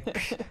wind. You're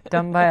like,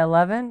 done by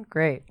 11?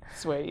 Great.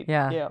 Sweet.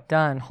 Yeah,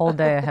 done. Whole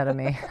day ahead of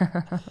me.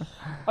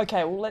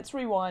 Okay, well, let's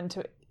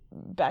rewind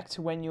back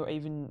to when you were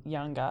even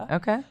younger.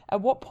 Okay. At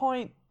what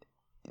point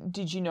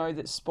did you know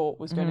that sport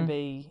was going to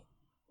be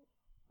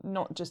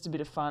not just a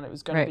bit of fun, it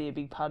was going to be a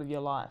big part of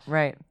your life?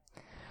 Right.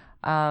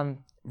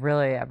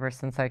 Really, ever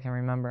since I can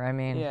remember. I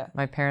mean,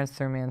 my parents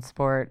threw me in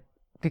sport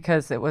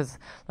because it was,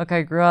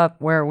 I grew up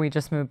where we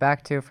just moved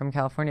back to from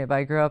California, but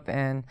I grew up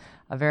in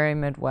a very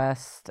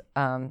Midwest,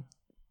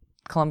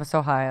 Columbus,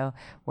 Ohio,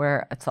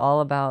 where it's all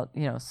about,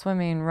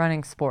 swimming,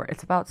 running, sport.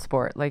 It's about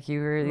sport.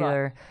 You were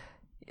either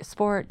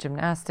sport,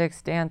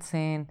 gymnastics,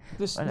 dancing,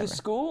 the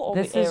school or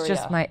this the area? This is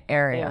just my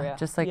area.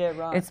 Just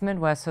it's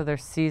Midwest, so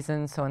there's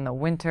seasons. So in the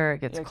winter, it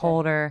gets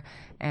colder,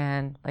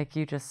 and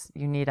you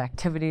need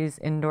activities,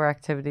 indoor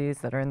activities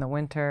that are in the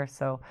winter.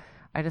 So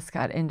I just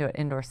got into it,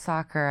 indoor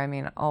soccer. I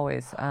mean,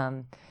 always.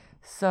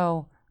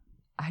 So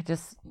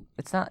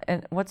it's not,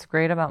 and what's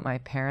great about my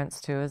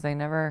parents too is they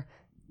never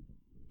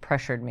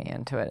pressured me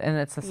into it. And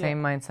it's the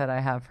same mindset I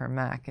have for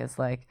Mac is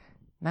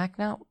Mac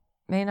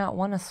may not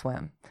want to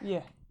swim.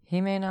 Yeah. He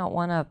may not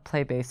want to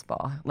play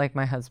baseball like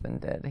my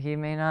husband did. He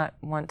may not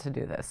want to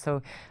do this.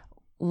 So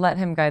let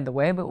him guide the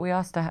way, but we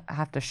also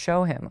have to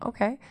show him,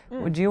 okay,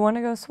 would you want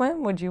to go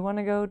swim? Would you want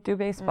to go do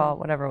baseball?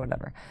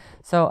 Whatever.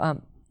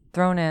 So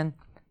thrown in.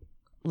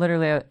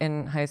 Literally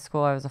in high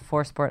school, I was a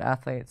 4-sport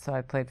athlete. So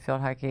I played field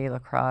hockey,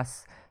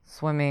 lacrosse,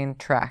 swimming,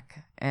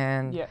 track,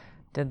 and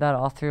did that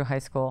all through high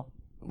school.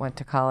 Went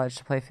to college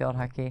to play field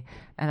hockey.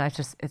 And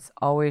it's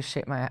always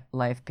shaped my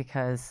life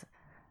because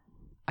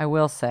I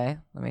will say,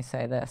 let me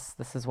say this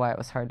is why it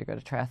was hard to go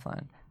to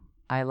triathlon.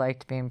 I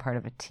liked being part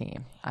of a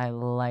team.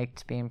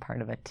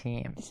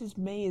 This is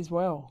me as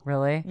well.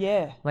 Really?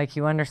 Yeah. Like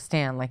you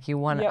understand, like you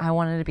want. Yep. I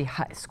wanted to be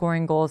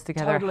scoring goals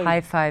together, Totally.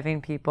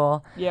 high-fiving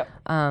people. Yep.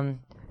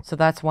 So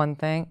that's one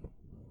thing.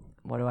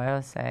 What do I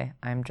always say?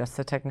 I'm just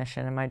a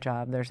technician in my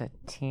job. There's a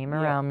team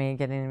around me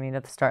getting me to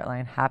the start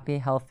line, happy,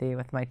 healthy,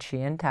 with my chi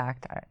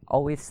intact. I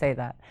always say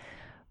that.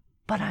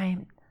 But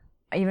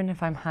even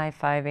if I'm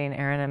high-fiving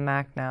Aaron and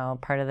Mac now,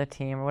 part of the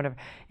team or whatever,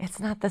 it's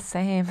not the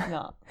same.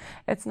 No.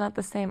 It's not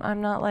the same. I'm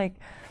not like,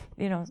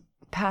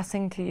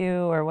 passing to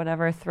you or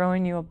whatever,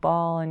 throwing you a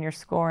ball and you're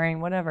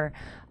scoring, whatever.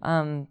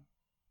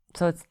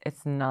 So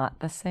it's not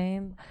the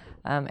same.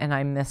 And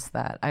I miss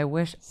that. I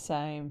wish.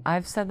 Same.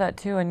 I've said that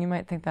too, and you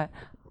might think that.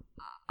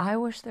 I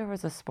wish there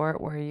was a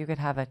sport where you could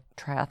have a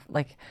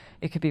like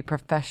it could be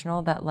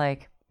professional, that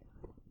like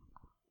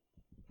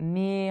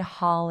me,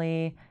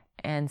 Holly,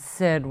 and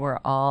Sid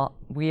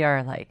we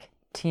are like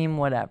team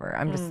whatever.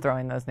 I'm just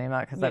throwing those names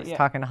out because I was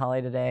talking to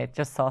Holly today.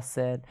 Just saw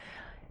Sid.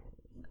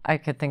 I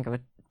could think of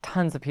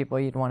tons of people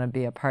you'd want to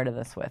be a part of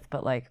this with,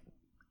 but like,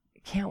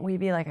 can't we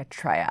be like a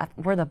triathlon?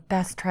 We're the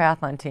best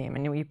triathlon team,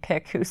 and we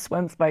pick who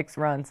swims, bikes,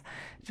 runs.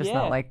 It's just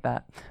not like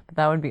that. But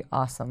that would be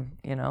awesome,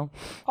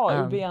 Oh, it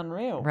would be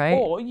unreal. Right?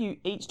 Or you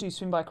each do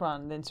swim, bike,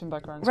 run, then swim,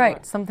 bike, run.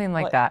 Right, something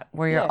like that,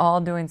 where you're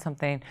all doing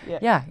something.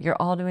 Yeah. You're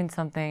all doing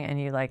something,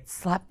 and you like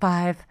slap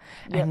 5,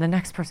 and the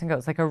next person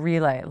goes, like a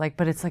relay. Like,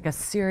 but it's like a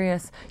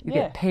serious, you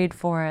get paid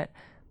for it.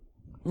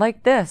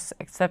 Like this,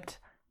 except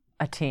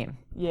a team.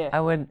 Yeah.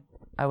 I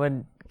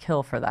would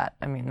kill for that.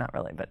 I mean, not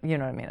really, but you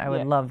know what I mean. I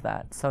would love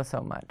that so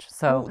much.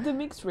 So the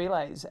mixed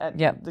relays at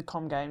the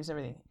Com Games and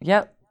everything.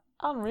 Yep.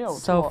 Unreal.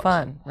 So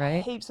fun,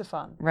 right? Heaps of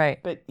fun. Right.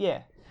 But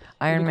yeah.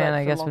 Ironman,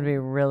 I guess, would be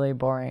really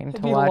boring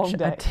to watch.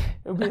 It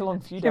would be a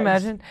long few days. Can you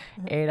imagine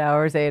 8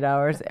 hours,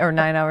 or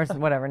 9 hours,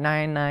 whatever,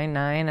 9,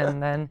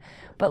 and then,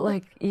 but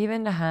like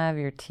even to have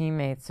your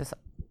teammates just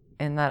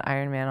in that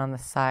Ironman on the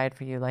side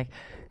for you, like,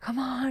 come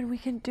on, we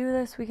can do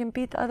this. We can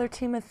beat the other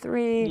team of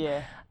 3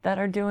 that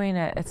are doing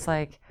it. It's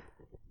like,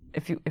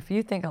 if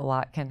you think a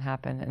lot can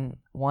happen in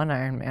one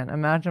Ironman,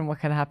 imagine what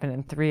can happen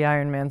in 3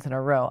 Ironmans in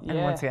a row.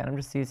 And once again, I'm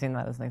just using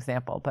that as an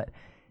example, but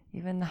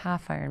even the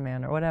half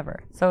Ironman or whatever.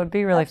 So it'd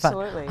be really fun.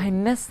 I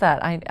miss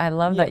that. I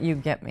love that you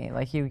get me.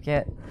 Like you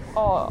get.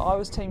 Oh, I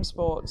was team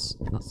sports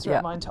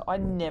throughout my entire. I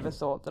never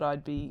thought that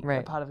I'd be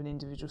a part of an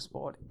individual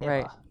sport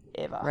ever.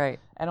 Right.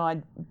 And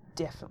I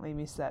definitely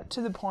miss that,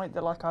 to the point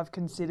that like I've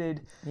considered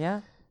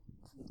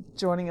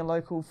joining a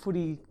local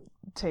footy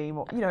team,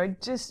 or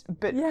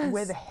but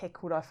where the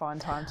heck would I find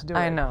time to do it?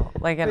 I know,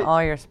 like in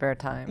all your spare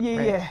time.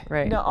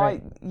 Right. No,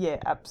 I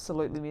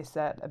absolutely miss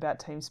that about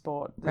team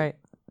sport.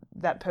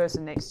 That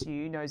person next to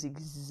you knows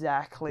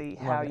exactly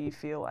how you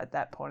feel at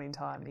that point in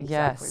time.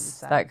 Exactly the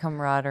same. That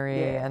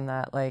camaraderie and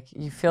that like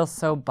you feel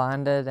so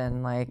bonded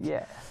and like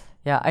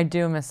I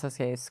do miss those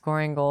days,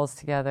 scoring goals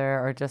together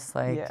or just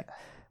like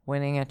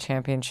winning a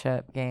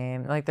championship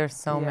game. Like there's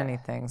so many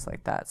things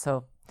like that.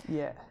 So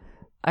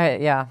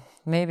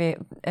maybe,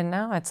 and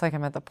now it's like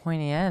I'm at the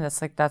pointy end.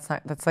 It's like that's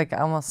like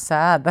almost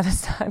sad that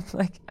it's not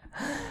like,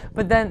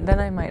 but then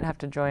I might have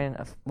to join.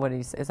 What do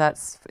you say?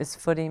 Is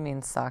footy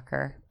means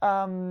soccer?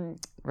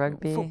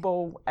 Rugby,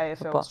 football,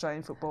 AFL,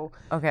 Australian football.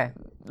 Okay.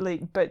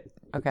 League, but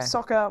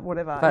soccer,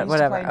 whatever. But I used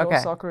to play indoor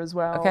soccer as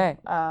well. Okay.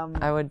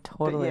 I would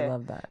totally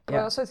love that. But I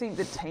also think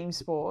that team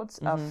sports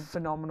are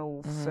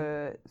phenomenal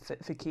for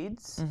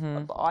kids.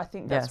 I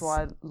think that's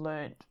why I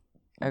learnt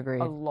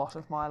Agreed. A lot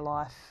of my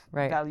life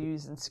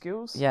values and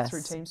skills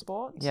through team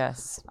sports.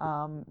 Yes.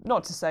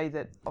 Not to say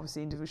that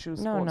obviously individual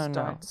sports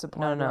don't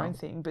supply their own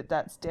thing, but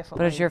that's definitely.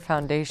 But it's your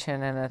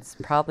foundation, and it's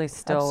probably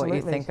still what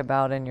you think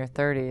about in your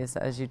 30s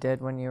as you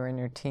did when you were in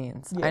your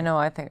teens. Yeah. I know.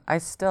 I think I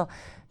still,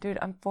 dude.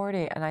 I'm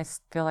 40, and I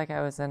feel like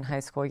I was in high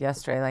school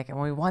yesterday. Like, and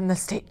we won the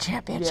state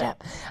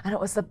championship, and it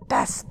was the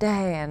best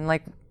day. And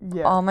like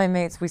all my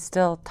mates, we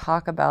still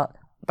talk about.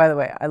 By the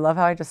way, I love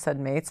how I just said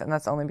mates, and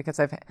that's only because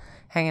I've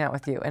hanging out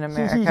with you. In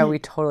America, we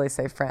totally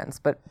say friends,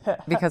 but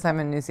because I'm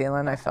in New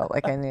Zealand, I felt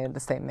like I needed to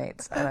say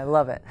mates, and I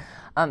love it.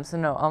 So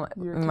no,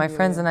 my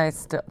friends and I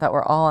that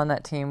were all on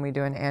that team. We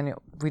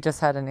just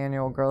had an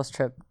annual girls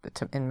trip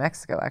in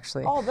Mexico,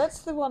 actually. Oh, that's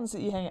the ones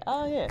that you hang.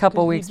 Oh yeah. A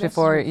couple weeks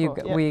before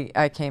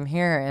I came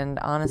here, and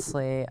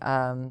honestly.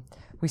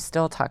 We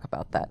still talk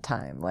about that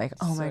time. Like,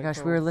 oh my gosh,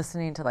 we were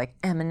listening to like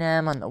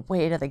Eminem on the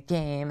way to the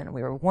game, and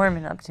we were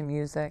warming up to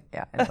music.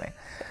 Yeah, anyway.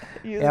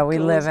 We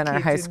live in our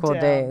high school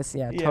days.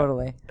 Yeah,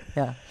 totally.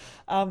 Yeah.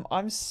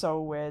 I'm so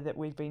aware that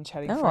we've been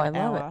chatting for an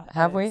hour. It.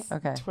 Have we?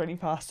 Okay. 20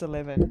 past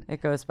 11.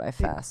 It goes by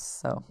fast,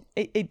 so.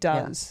 It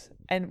does. Yeah.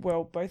 And,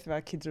 well, both of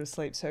our kids are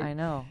asleep, so. I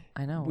know.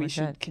 We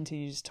should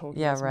continue just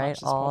talking as much as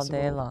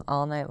possible.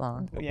 All night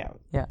long.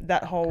 Yeah.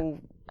 That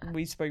whole...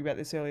 We spoke about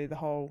this earlier, the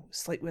whole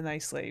sleep when they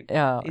sleep.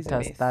 Yeah, is a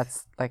myth.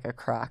 That's like a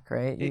crock,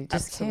 right? You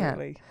just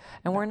absolutely can't.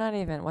 And we're not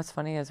even, what's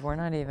funny is we're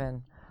not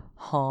even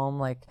home,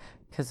 like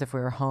because if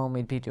we were home,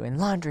 we'd be doing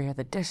laundry or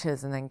the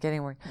dishes and then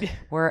getting work.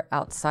 We're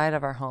outside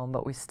of our home,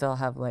 but we still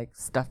have like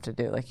stuff to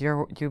do. Like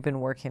you've been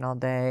working all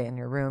day in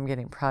your room,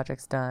 getting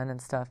projects done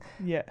and stuff.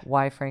 Yeah.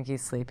 Why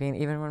Frankie's sleeping,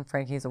 even when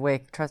Frankie's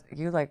awake. Trust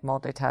you, like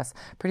multitask.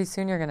 Pretty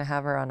soon you're gonna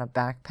have her on a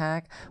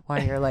backpack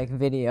while you're like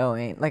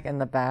videoing, like in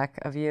the back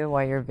of you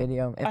while you're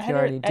videoing. If you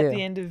already do. At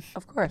the end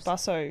of course.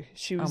 Busso,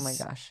 she was. Oh my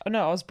gosh. Oh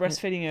no, I was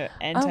breastfeeding her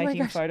and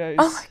taking photos.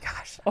 Oh my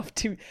gosh. Of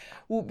Tim.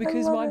 Well,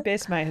 because my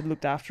best mate had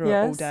looked after her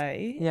all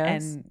day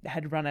and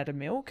had run out of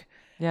milk.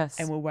 Yes.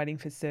 And we're waiting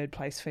for third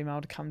place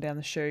female to come down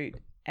the chute.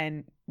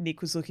 And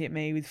Nick was looking at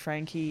me with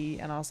Frankie,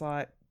 and I was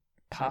like,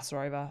 pass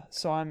her over.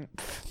 So I'm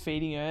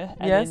feeding her,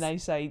 and then they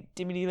say,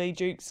 Dimity Lee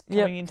Duke's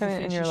coming in to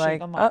finish and you're the like,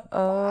 chute. I'm like,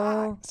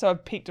 uh-oh. So I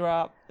picked her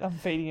up, I'm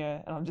feeding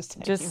her, and I'm just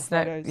taking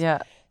photos. Yeah.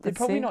 They're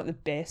probably not the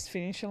best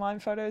finish line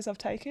photos I've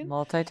taken.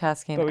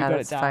 Multitasking at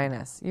its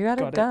finest. You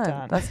got it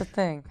done. That's the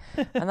thing.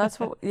 And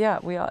that's what,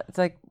 it's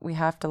like we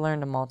have to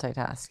learn to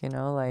multitask, you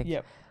know? Like,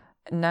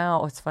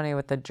 now it's funny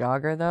with the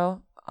jogger,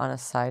 though, on a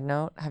side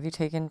note, have you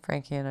taken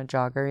Frankie in a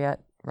jogger yet,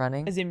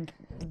 running? As in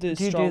the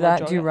Do you do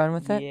that? Jogger? Do you run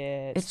with it?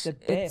 Yeah, it's the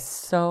best. It's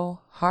so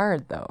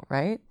hard, though,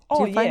 right?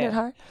 Oh, do you find it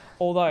hard?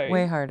 Although,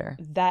 way harder.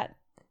 That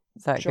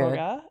good?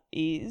 jogger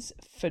is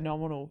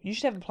phenomenal. You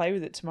should have a play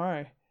with it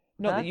tomorrow.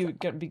 Not that you're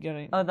going to be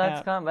going. Oh,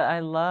 that's gone. But I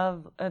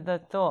love the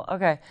tool.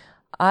 Okay,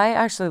 I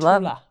actually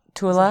love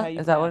Tula.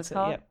 Is that what it's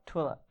called? Yep.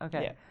 Tula.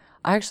 Okay. Yep.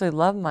 I actually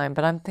love mine,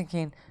 but I'm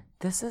thinking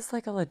this is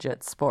like a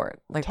legit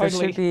sport. Like totally.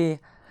 There should be.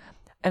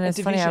 And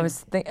it's funny. I was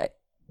thinking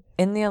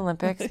in the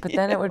Olympics, but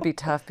then it would be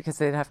tough because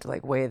they'd have to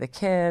like weigh the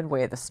kid,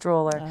 weigh the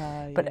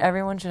stroller. But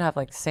everyone should have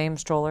like same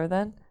stroller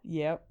then.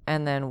 Yep.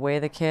 And then weigh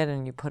the kid,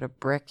 and you put a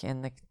brick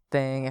in the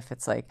thing if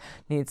it's like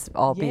needs to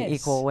all be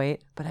equal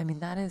weight. But I mean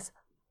that is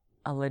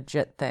a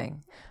legit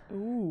thing.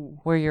 Ooh.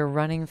 Where you're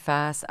running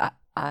fast.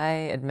 I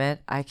admit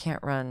I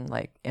can't run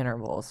like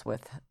intervals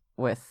with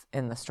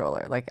in the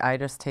stroller. Like I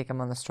just take them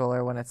on the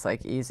stroller when it's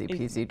like easy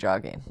peasy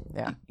jogging.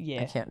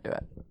 Yeah. I can't do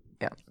it.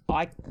 Yeah.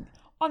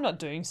 I'm not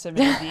doing so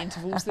many of the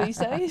intervals these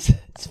days.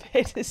 It's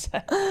fair to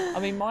say. I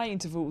mean, my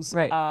intervals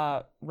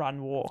are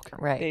run, walk.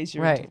 Right. There's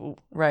your interval.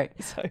 Right.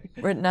 So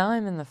now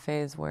I'm in the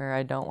phase where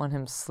I don't want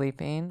him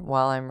sleeping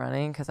while I'm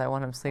running because I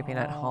want him sleeping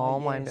at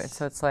home while I'm doing it.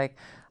 So it's like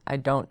I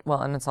don't,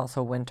 and it's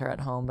also winter at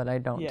home, but I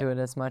don't do it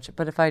as much.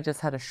 But if I just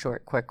had a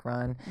short, quick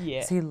run,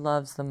 he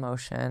loves the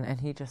motion,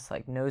 and he just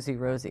like nosy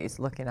Rosie's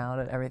looking out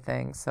at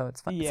everything. So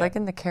it's fun. It's like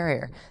in the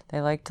carrier.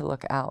 They like to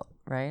look out,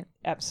 right?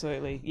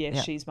 Absolutely.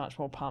 Yeah, she's much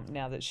more pumped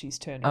now that she's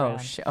turned around.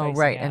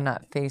 Right, out. And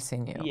not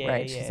facing you, Yeah,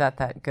 right? She's at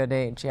that good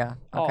age, Okay.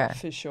 Oh,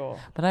 for sure.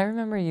 But I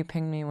remember you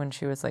pinged me when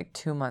she was like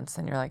 2 months,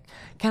 and you're like,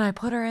 can I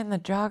put her in the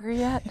jogger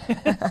yet?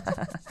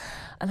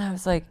 And I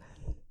was like,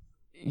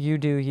 you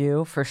do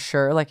you for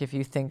sure. Like if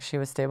you think she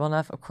was stable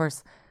enough, of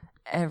course,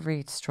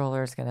 every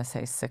stroller is going to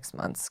say 6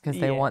 months because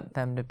they want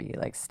them to be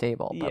like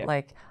stable. But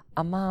like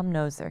a mom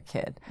knows their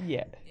kid.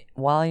 Yeah.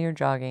 While you're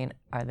jogging,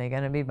 are they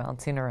going to be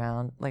bouncing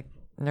around like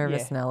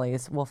nervous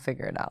Nellies? We'll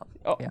figure it out.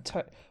 Oh,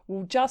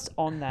 well, just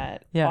on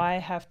that, I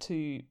have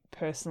to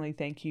personally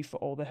thank you for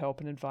all the help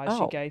and advice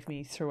you gave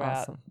me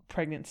throughout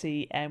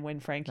pregnancy and when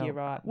Frankie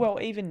arrived. Well,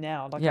 even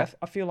now, like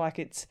I feel like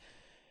it's.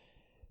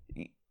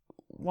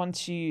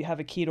 Once you have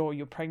a kid or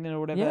you're pregnant or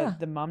whatever,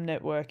 the mum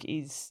network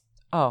is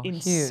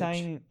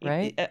insane, huge,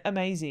 right?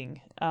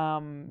 Amazing.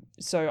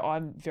 So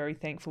I'm very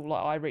thankful.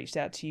 Like I reached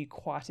out to you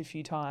quite a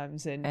few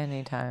times, and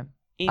anytime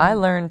I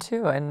learned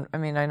too. And I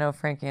mean, I know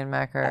Frankie and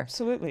Mac are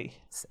absolutely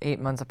 8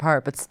 months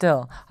apart, but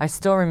still, I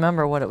still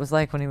remember what it was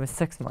like when he was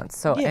 6 months.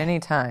 So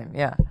anytime,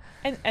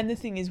 And the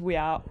thing is, we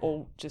are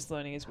all just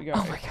learning as we go.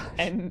 Oh my gosh.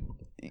 And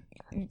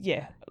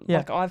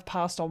like I've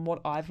passed on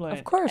what I've learned.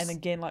 Of course. And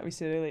again, like we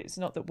said earlier, it's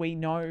not that we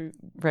know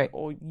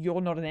or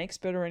you're not an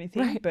expert or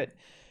anything, but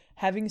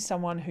having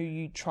someone who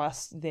you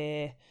trust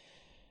their,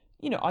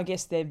 I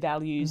guess their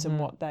values and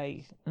what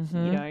they,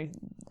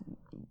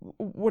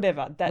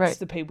 whatever, that's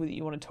the people that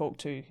you want to talk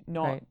to,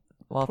 not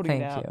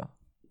putting it out.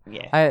 You.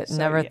 Yeah. I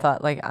never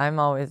thought, like, I'm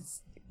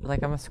always...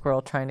 Like I'm a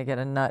squirrel trying to get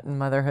a nut in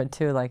motherhood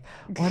too. Like,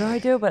 what do I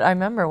do? But I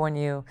remember when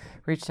you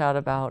reached out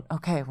about,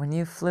 when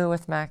you flew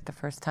with Mac the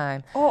first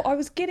time. Oh, I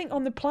was getting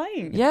on the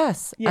plane.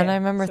 Yes. Yeah, and I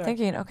remember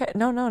thinking,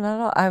 no, not at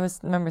all. I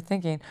remember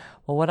thinking,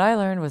 well, what I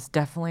learned was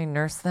definitely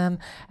nurse them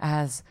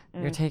as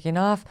you're taking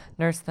off,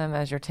 nurse them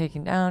as you're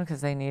taking down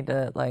because they need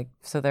to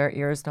so their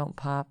ears don't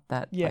pop.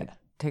 That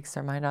takes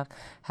their mind off.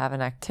 Have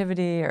an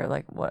activity or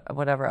like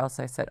whatever else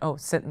I said. Oh,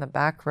 sit in the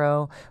back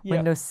row,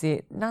 window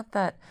seat. Not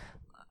that...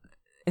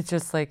 It's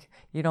just like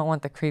you don't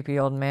want the creepy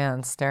old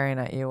man staring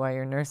at you while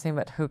you're nursing,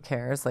 but who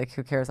cares? Like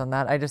who cares on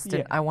that? I just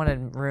didn't. I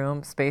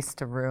wanted space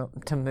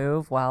to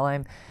move while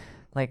I'm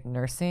like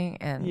nursing,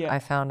 and I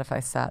found if I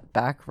sat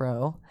back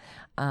row,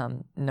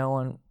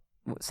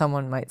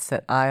 someone might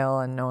sit aisle,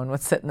 and no one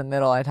would sit in the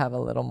middle. I'd have a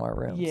little more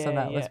room. So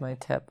that was my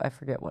tip. I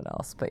forget what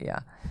else, but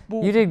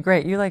well, you did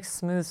great. You like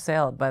smooth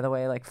sailed, by the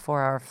way, like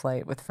 4-hour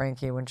flight with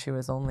Frankie when she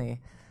was only.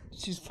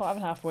 She's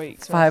 5.5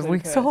 weeks. 5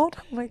 weeks old.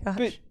 Oh my gosh.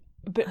 But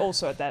But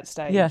also at that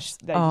stage, Yes.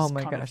 they Oh just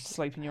my kind of gosh.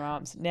 sleep in your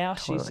arms. Now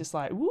she's Totally. just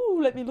like,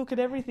 woo, let me look at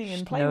everything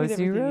and play with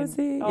Nosy everything.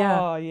 Rosie. And,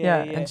 Yeah. oh,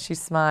 yeah. And she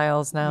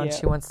smiles now, and Yeah.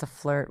 she wants to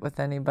flirt with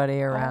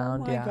anybody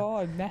around. Oh my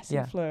God,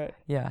 massive flirt.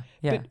 Yeah.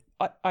 But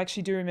I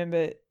actually do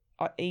remember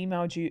I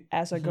emailed you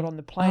as I got on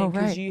the Oh, plane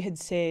because right.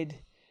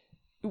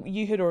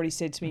 you had already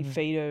said to me,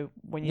 feed her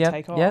when you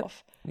take Yep.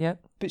 off. Yep.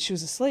 But she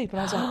was asleep, and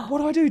I was like, what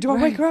do I do? Do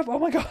I wake her up? Oh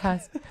my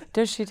God.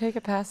 Does she take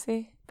a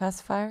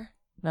pacifier?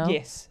 No?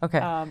 Yes. Okay.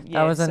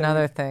 That was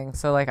another thing.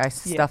 So, like, I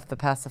stuffed the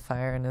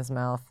pacifier in his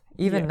mouth.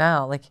 Even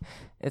now, like,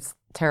 it's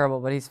terrible,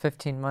 but he's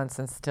 15 months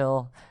and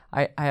still,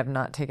 I have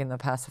not taken the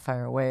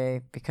pacifier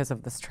away because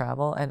of this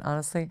travel. And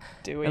honestly,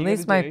 at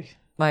least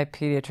my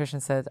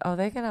pediatrician said, oh,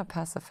 they can have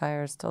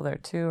pacifiers till they're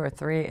 2 or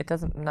 3. It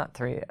doesn't, not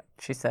 3,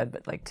 she said,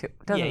 but like 2.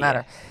 It doesn't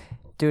matter.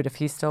 Dude,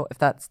 if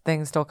that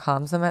thing still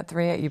calms him at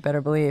 3, you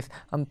better believe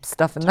I'm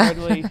stuffing that.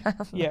 Totally.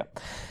 Yeah.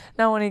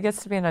 Now, when he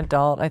gets to be an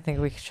adult, I think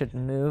we should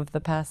move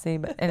the passy,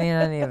 but in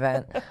any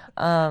event.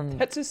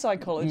 That's a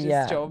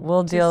psychologist's job.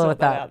 We'll deal with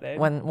that then.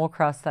 when we'll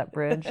cross that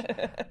bridge.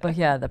 But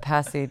yeah, the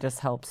passy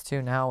just helps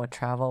too now with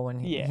travel when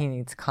he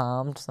needs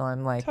calmed. So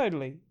I'm like,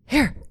 totally.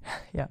 Here.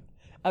 Yeah.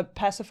 A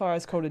pacifier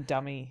is called a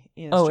dummy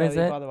in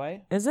Australia, by the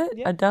way. Is it?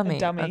 Yeah, A dummy. A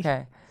dummy.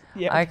 Okay.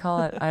 Yeah. I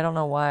call it, I don't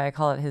know why, I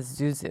call it his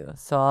zuzu.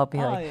 So I'll be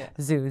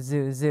zoo,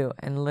 zoo, zoo.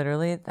 And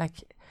literally,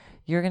 like,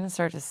 you're going to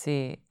start to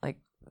see, like,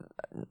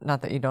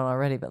 not that you don't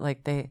already, but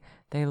like they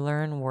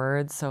learn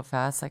words so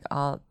fast. Like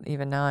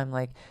even now I'm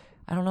like,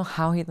 I don't know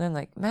how he learned.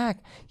 Like,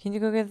 Mac, can you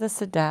go give this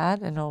to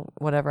Dad? And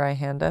whatever I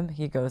hand him,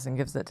 he goes and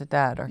gives it to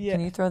Dad. Or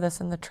can you throw this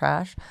in the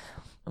trash?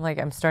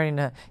 I'm starting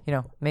to,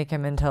 make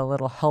him into a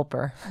little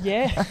helper.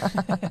 Yeah.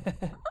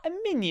 A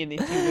minion,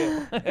 if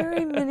you will.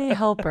 Very mini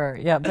helper.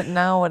 Yeah. But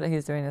now what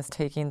he's doing is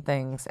taking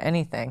things,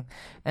 anything,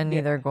 and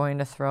either going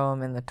to throw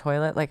them in the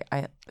toilet. Like,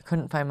 I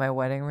couldn't find my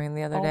wedding ring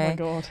the other day. Oh, my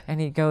God. And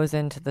he goes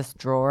into this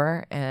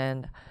drawer,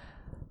 and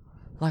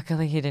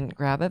luckily he didn't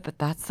grab it, but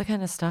that's the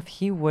kind of stuff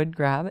he would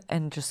grab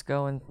and just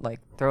go and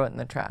like throw it in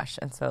the trash.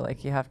 And so like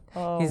he's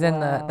in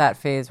that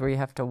phase where you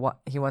have to,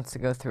 he wants to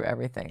go through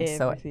everything.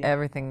 So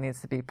everything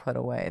needs to be put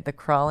away. The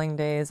crawling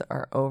days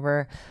are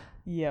over.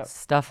 Yeah.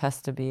 Stuff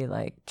has to be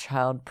like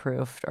child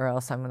proofed, or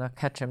else I'm going to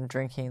catch him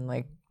drinking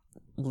like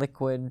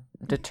liquid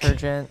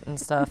detergent and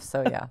stuff.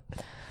 So yeah.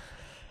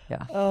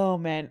 Oh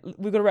man,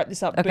 we've got to wrap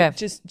this up. Okay. But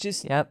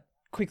just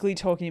quickly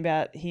talking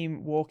about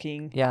him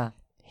walking. Yeah.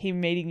 Him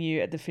meeting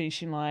you at the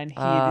finishing line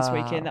here this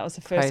weekend. That was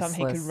the first time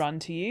he could run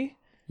to you.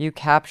 You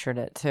captured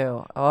it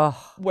too.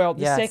 Oh, well,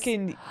 the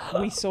second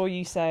we saw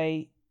you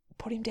say,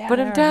 "Put him down." Put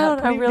him down.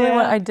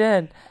 I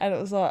did. And it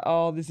was like,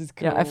 oh, this is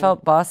cool. Yeah, I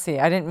felt bossy.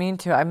 I didn't mean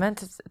to. I meant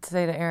to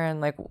say to Aaron,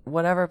 like,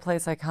 whatever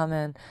place I come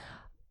in,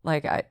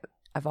 like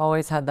I've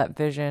always had that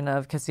vision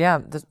of, because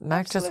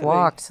Mac just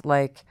walked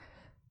like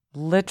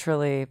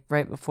literally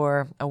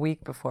a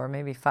week before,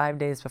 maybe 5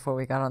 days before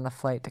we got on the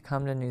flight to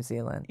come to New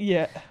Zealand.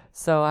 Yeah.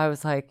 So I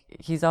was like,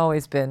 he's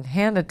always been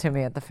handed to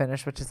me at the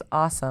finish, which is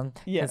awesome.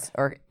 Yeah.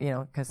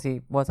 Because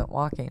he wasn't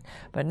walking.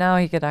 But now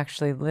he could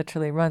actually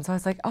literally run. So I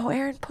was like, oh,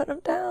 Aaron, put him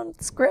down.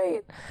 It's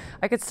great.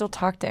 I could still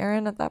talk to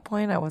Aaron at that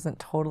point. I wasn't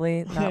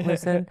totally not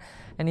lucid.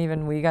 And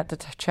even we got to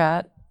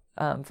chat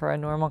for a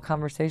normal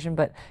conversation.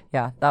 But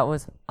yeah, that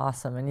was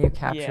awesome. And you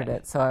captured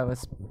it. So I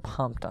was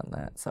pumped on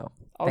that. So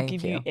I'll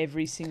give you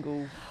every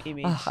single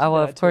image. Well,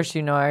 of course, I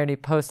already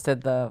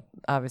posted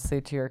obviously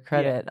to your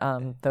credit,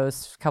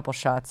 those couple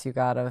shots you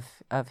got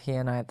of he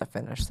and I at the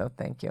finish. So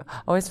thank you.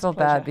 I always feel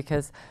bad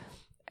because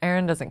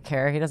Aaron doesn't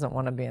care. He doesn't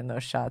want to be in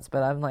those shots.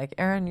 But I'm like,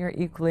 Aaron, you're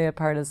equally a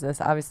part of this.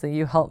 Obviously,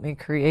 you helped me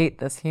create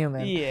this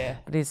human. Yeah.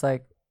 But he's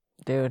like,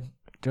 dude,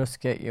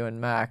 just get you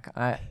and Mac.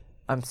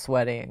 I'm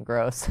sweaty and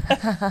gross.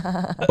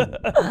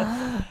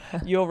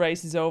 Your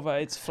race is over.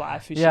 It's fly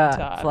fishing time.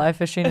 Yeah, fly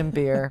fishing and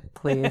beer,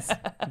 please.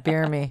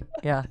 Beer me.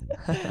 Yeah.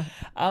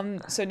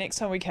 So next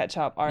time we catch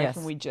up, I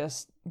reckon we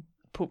just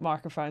put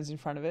microphones in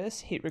front of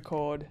us, hit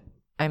record.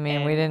 I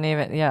mean, we didn't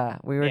even,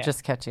 we were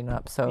just catching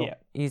up. So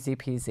easy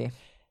peasy.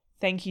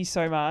 Thank you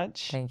so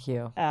much. Thank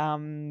you.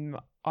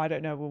 I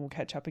don't know when we'll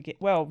catch up again.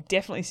 Well,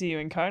 definitely see you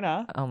in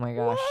Kona. Oh my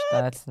gosh,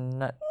 that's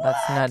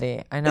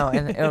nutty. I know,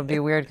 and it would be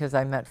weird because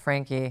I met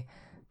Frankie.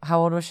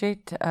 How old was she?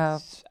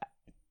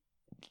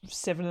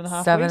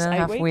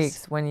 7.5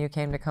 weeks when you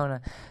came to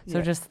Kona.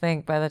 So just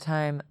think, by the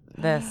time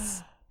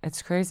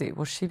it's crazy.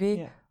 Will she be?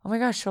 Yeah. Oh my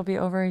gosh, she'll be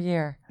over a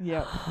year.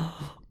 Yeah.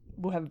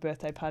 We'll have a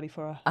birthday party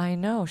for her. I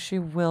know. She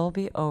will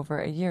be over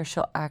a year.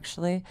 She'll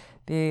actually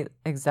be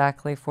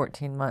exactly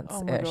 14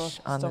 months-ish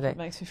on the day. It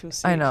makes me feel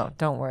sick. I know.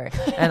 Don't worry.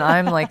 And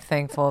I'm like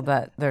thankful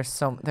that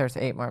there's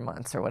 8 more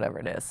months or whatever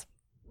it is.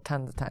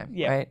 Tons of time.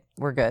 Yeah. Right?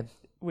 We're good.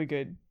 We're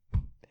good.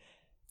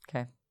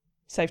 Okay.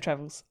 Safe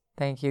travels.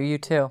 Thank you. You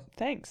too.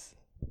 Thanks.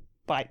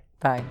 Bye.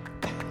 Bye.